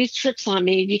playing these tricks on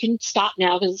me. You can stop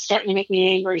now because it's starting to make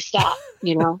me angry. Stop,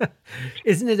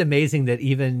 Isn't it amazing that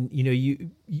even,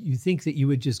 you think that you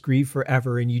would just grieve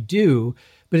forever and you do,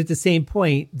 but at the same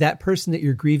point, that person that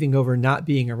you're grieving over not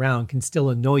being around can still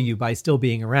annoy you by still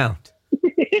being around.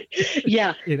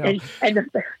 Yeah. And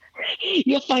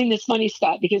you'll find this funny,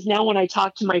 Scott, because now when I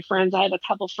talk to my friends, I have a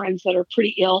couple friends that are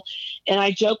pretty ill, and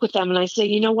I joke with them and I say,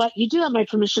 you know what? You do have my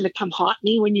permission to come haunt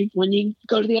me when you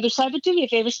go to the other side, but do me a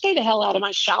favor, stay the hell out of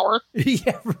my shower.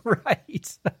 Yeah,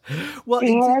 right. Well,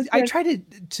 I try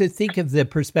to think of the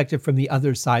perspective from the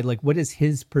other side. Like, what is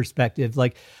his perspective?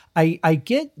 Like, I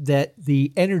get that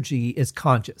the energy is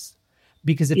conscious.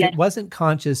 Because if it wasn't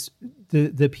conscious,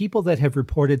 the people that have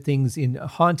reported things in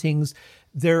hauntings,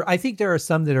 I think there are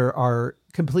some that are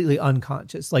completely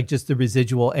unconscious, like just the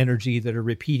residual energy that are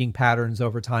repeating patterns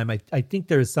over time. I think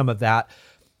there is some of that.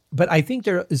 But I think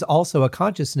there is also a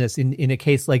consciousness in a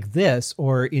case like this,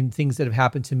 or in things that have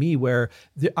happened to me where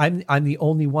I'm the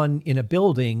only one in a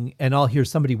building and I'll hear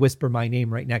somebody whisper my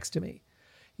name right next to me.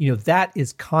 That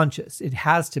is conscious. It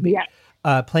has to be. Yeah.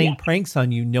 Playing pranks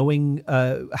on you, knowing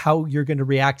how you're going to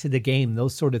react to the game,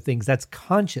 those sort of things, that's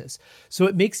conscious. So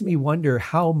it makes me wonder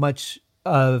how much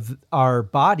of our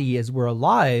body as we're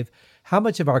alive, how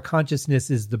much of our consciousness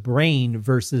is the brain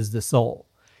versus the soul.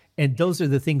 And those are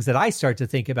the things that I start to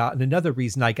think about. And another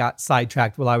reason I got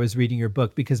sidetracked while I was reading your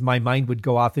book, because my mind would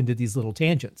go off into these little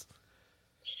tangents.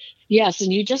 Yes,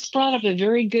 and you just brought up a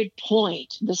very good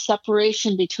point, the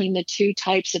separation between the two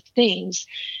types of things.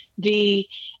 The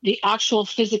actual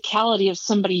physicality of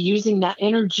somebody using that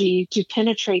energy to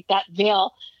penetrate that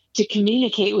veil to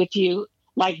communicate with you,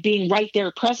 like being right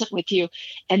there present with you.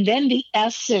 And then the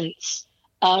essence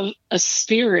of a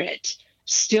spirit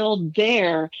still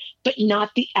there, but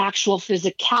not the actual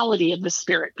physicality of the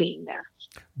spirit being there.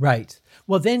 Right.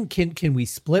 Well, then can we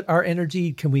split our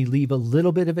energy? Can we leave a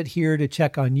little bit of it here to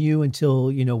check on you until,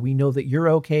 we know that you're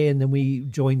okay, and then we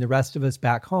join the rest of us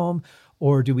back home?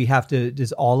 Or do we have to,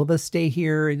 does all of us stay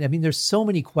here? And I mean, there's so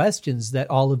many questions that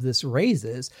all of this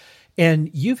raises. And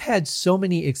you've had so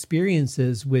many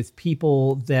experiences with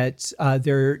people that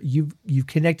you've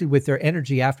connected with their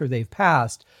energy after they've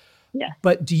passed. Yeah.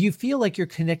 But do you feel like you're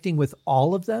connecting with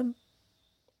all of them?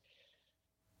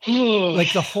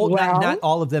 Like the whole, not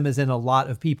all of them as in a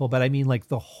lot of people, but I mean like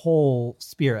the whole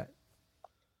spirit.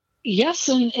 Yes.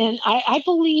 And I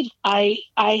believe I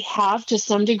have to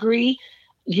some degree.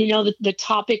 The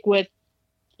topic with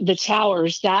the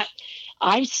towers, that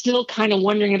I'm still kind of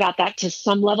wondering about that to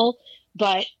some level.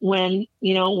 But when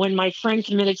my friend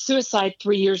committed suicide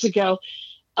 3 years ago,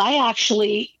 I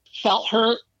actually felt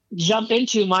her jump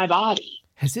into my body.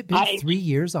 Has it been 3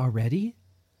 years already?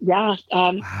 Yeah.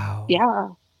 Wow.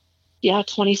 Yeah.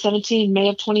 2017, May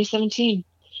of 2017.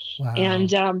 Wow.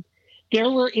 And there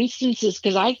were instances,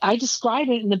 because I describe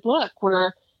it in the book,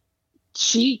 where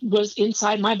she was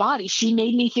inside my body. She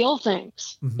made me feel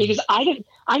things because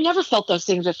I never felt those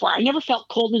things before. I never felt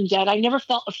cold and dead. I never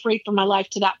felt afraid for my life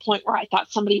to that point where I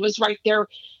thought somebody was right there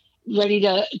ready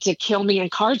to kill me and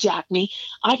carjack me.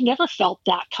 I've never felt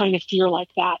that kind of fear like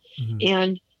that.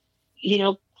 And,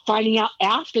 finding out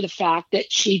after the fact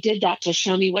that she did that to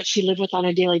show me what she lived with on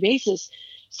a daily basis.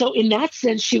 So in that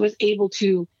sense, she was able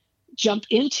to jump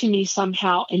into me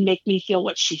somehow and make me feel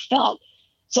what she felt.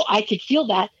 So I could feel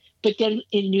that. But then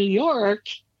in New York,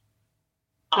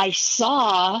 I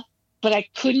saw, but I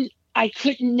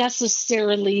couldn't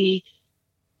necessarily,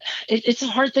 it's a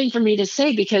hard thing for me to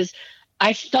say because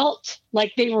I felt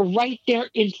like they were right there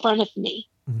in front of me,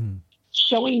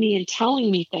 showing me and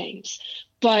telling me things.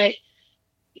 But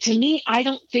to me, I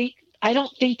don't think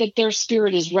that their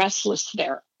spirit is restless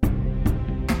there.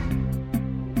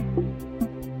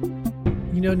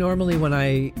 Normally when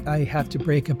I have to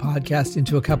break a podcast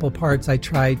into a couple parts, I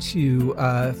try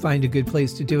to find a good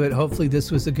place to do it. Hopefully this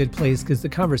was a good place because the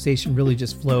conversation really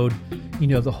just flowed,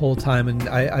 the whole time. And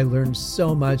I learned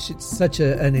so much. It's such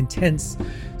an intense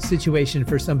situation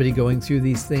for somebody going through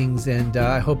these things. And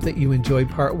I hope that you enjoyed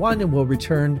part 1, and we'll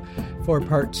return for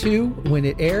part 2 when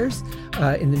it airs.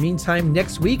 In the meantime,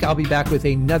 next week, I'll be back with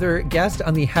another guest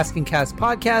on the Haskincast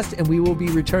podcast, and we will be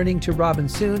returning to Robin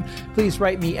soon. Please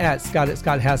write me at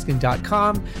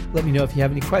scott@scotthaskin.com. Let me know if you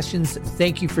have any questions.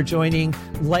 Thank you for joining.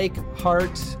 Like,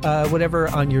 heart, whatever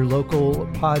on your local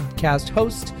podcast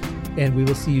host. And we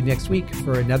will see you next week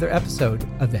for another episode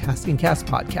of the Haskincast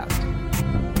podcast.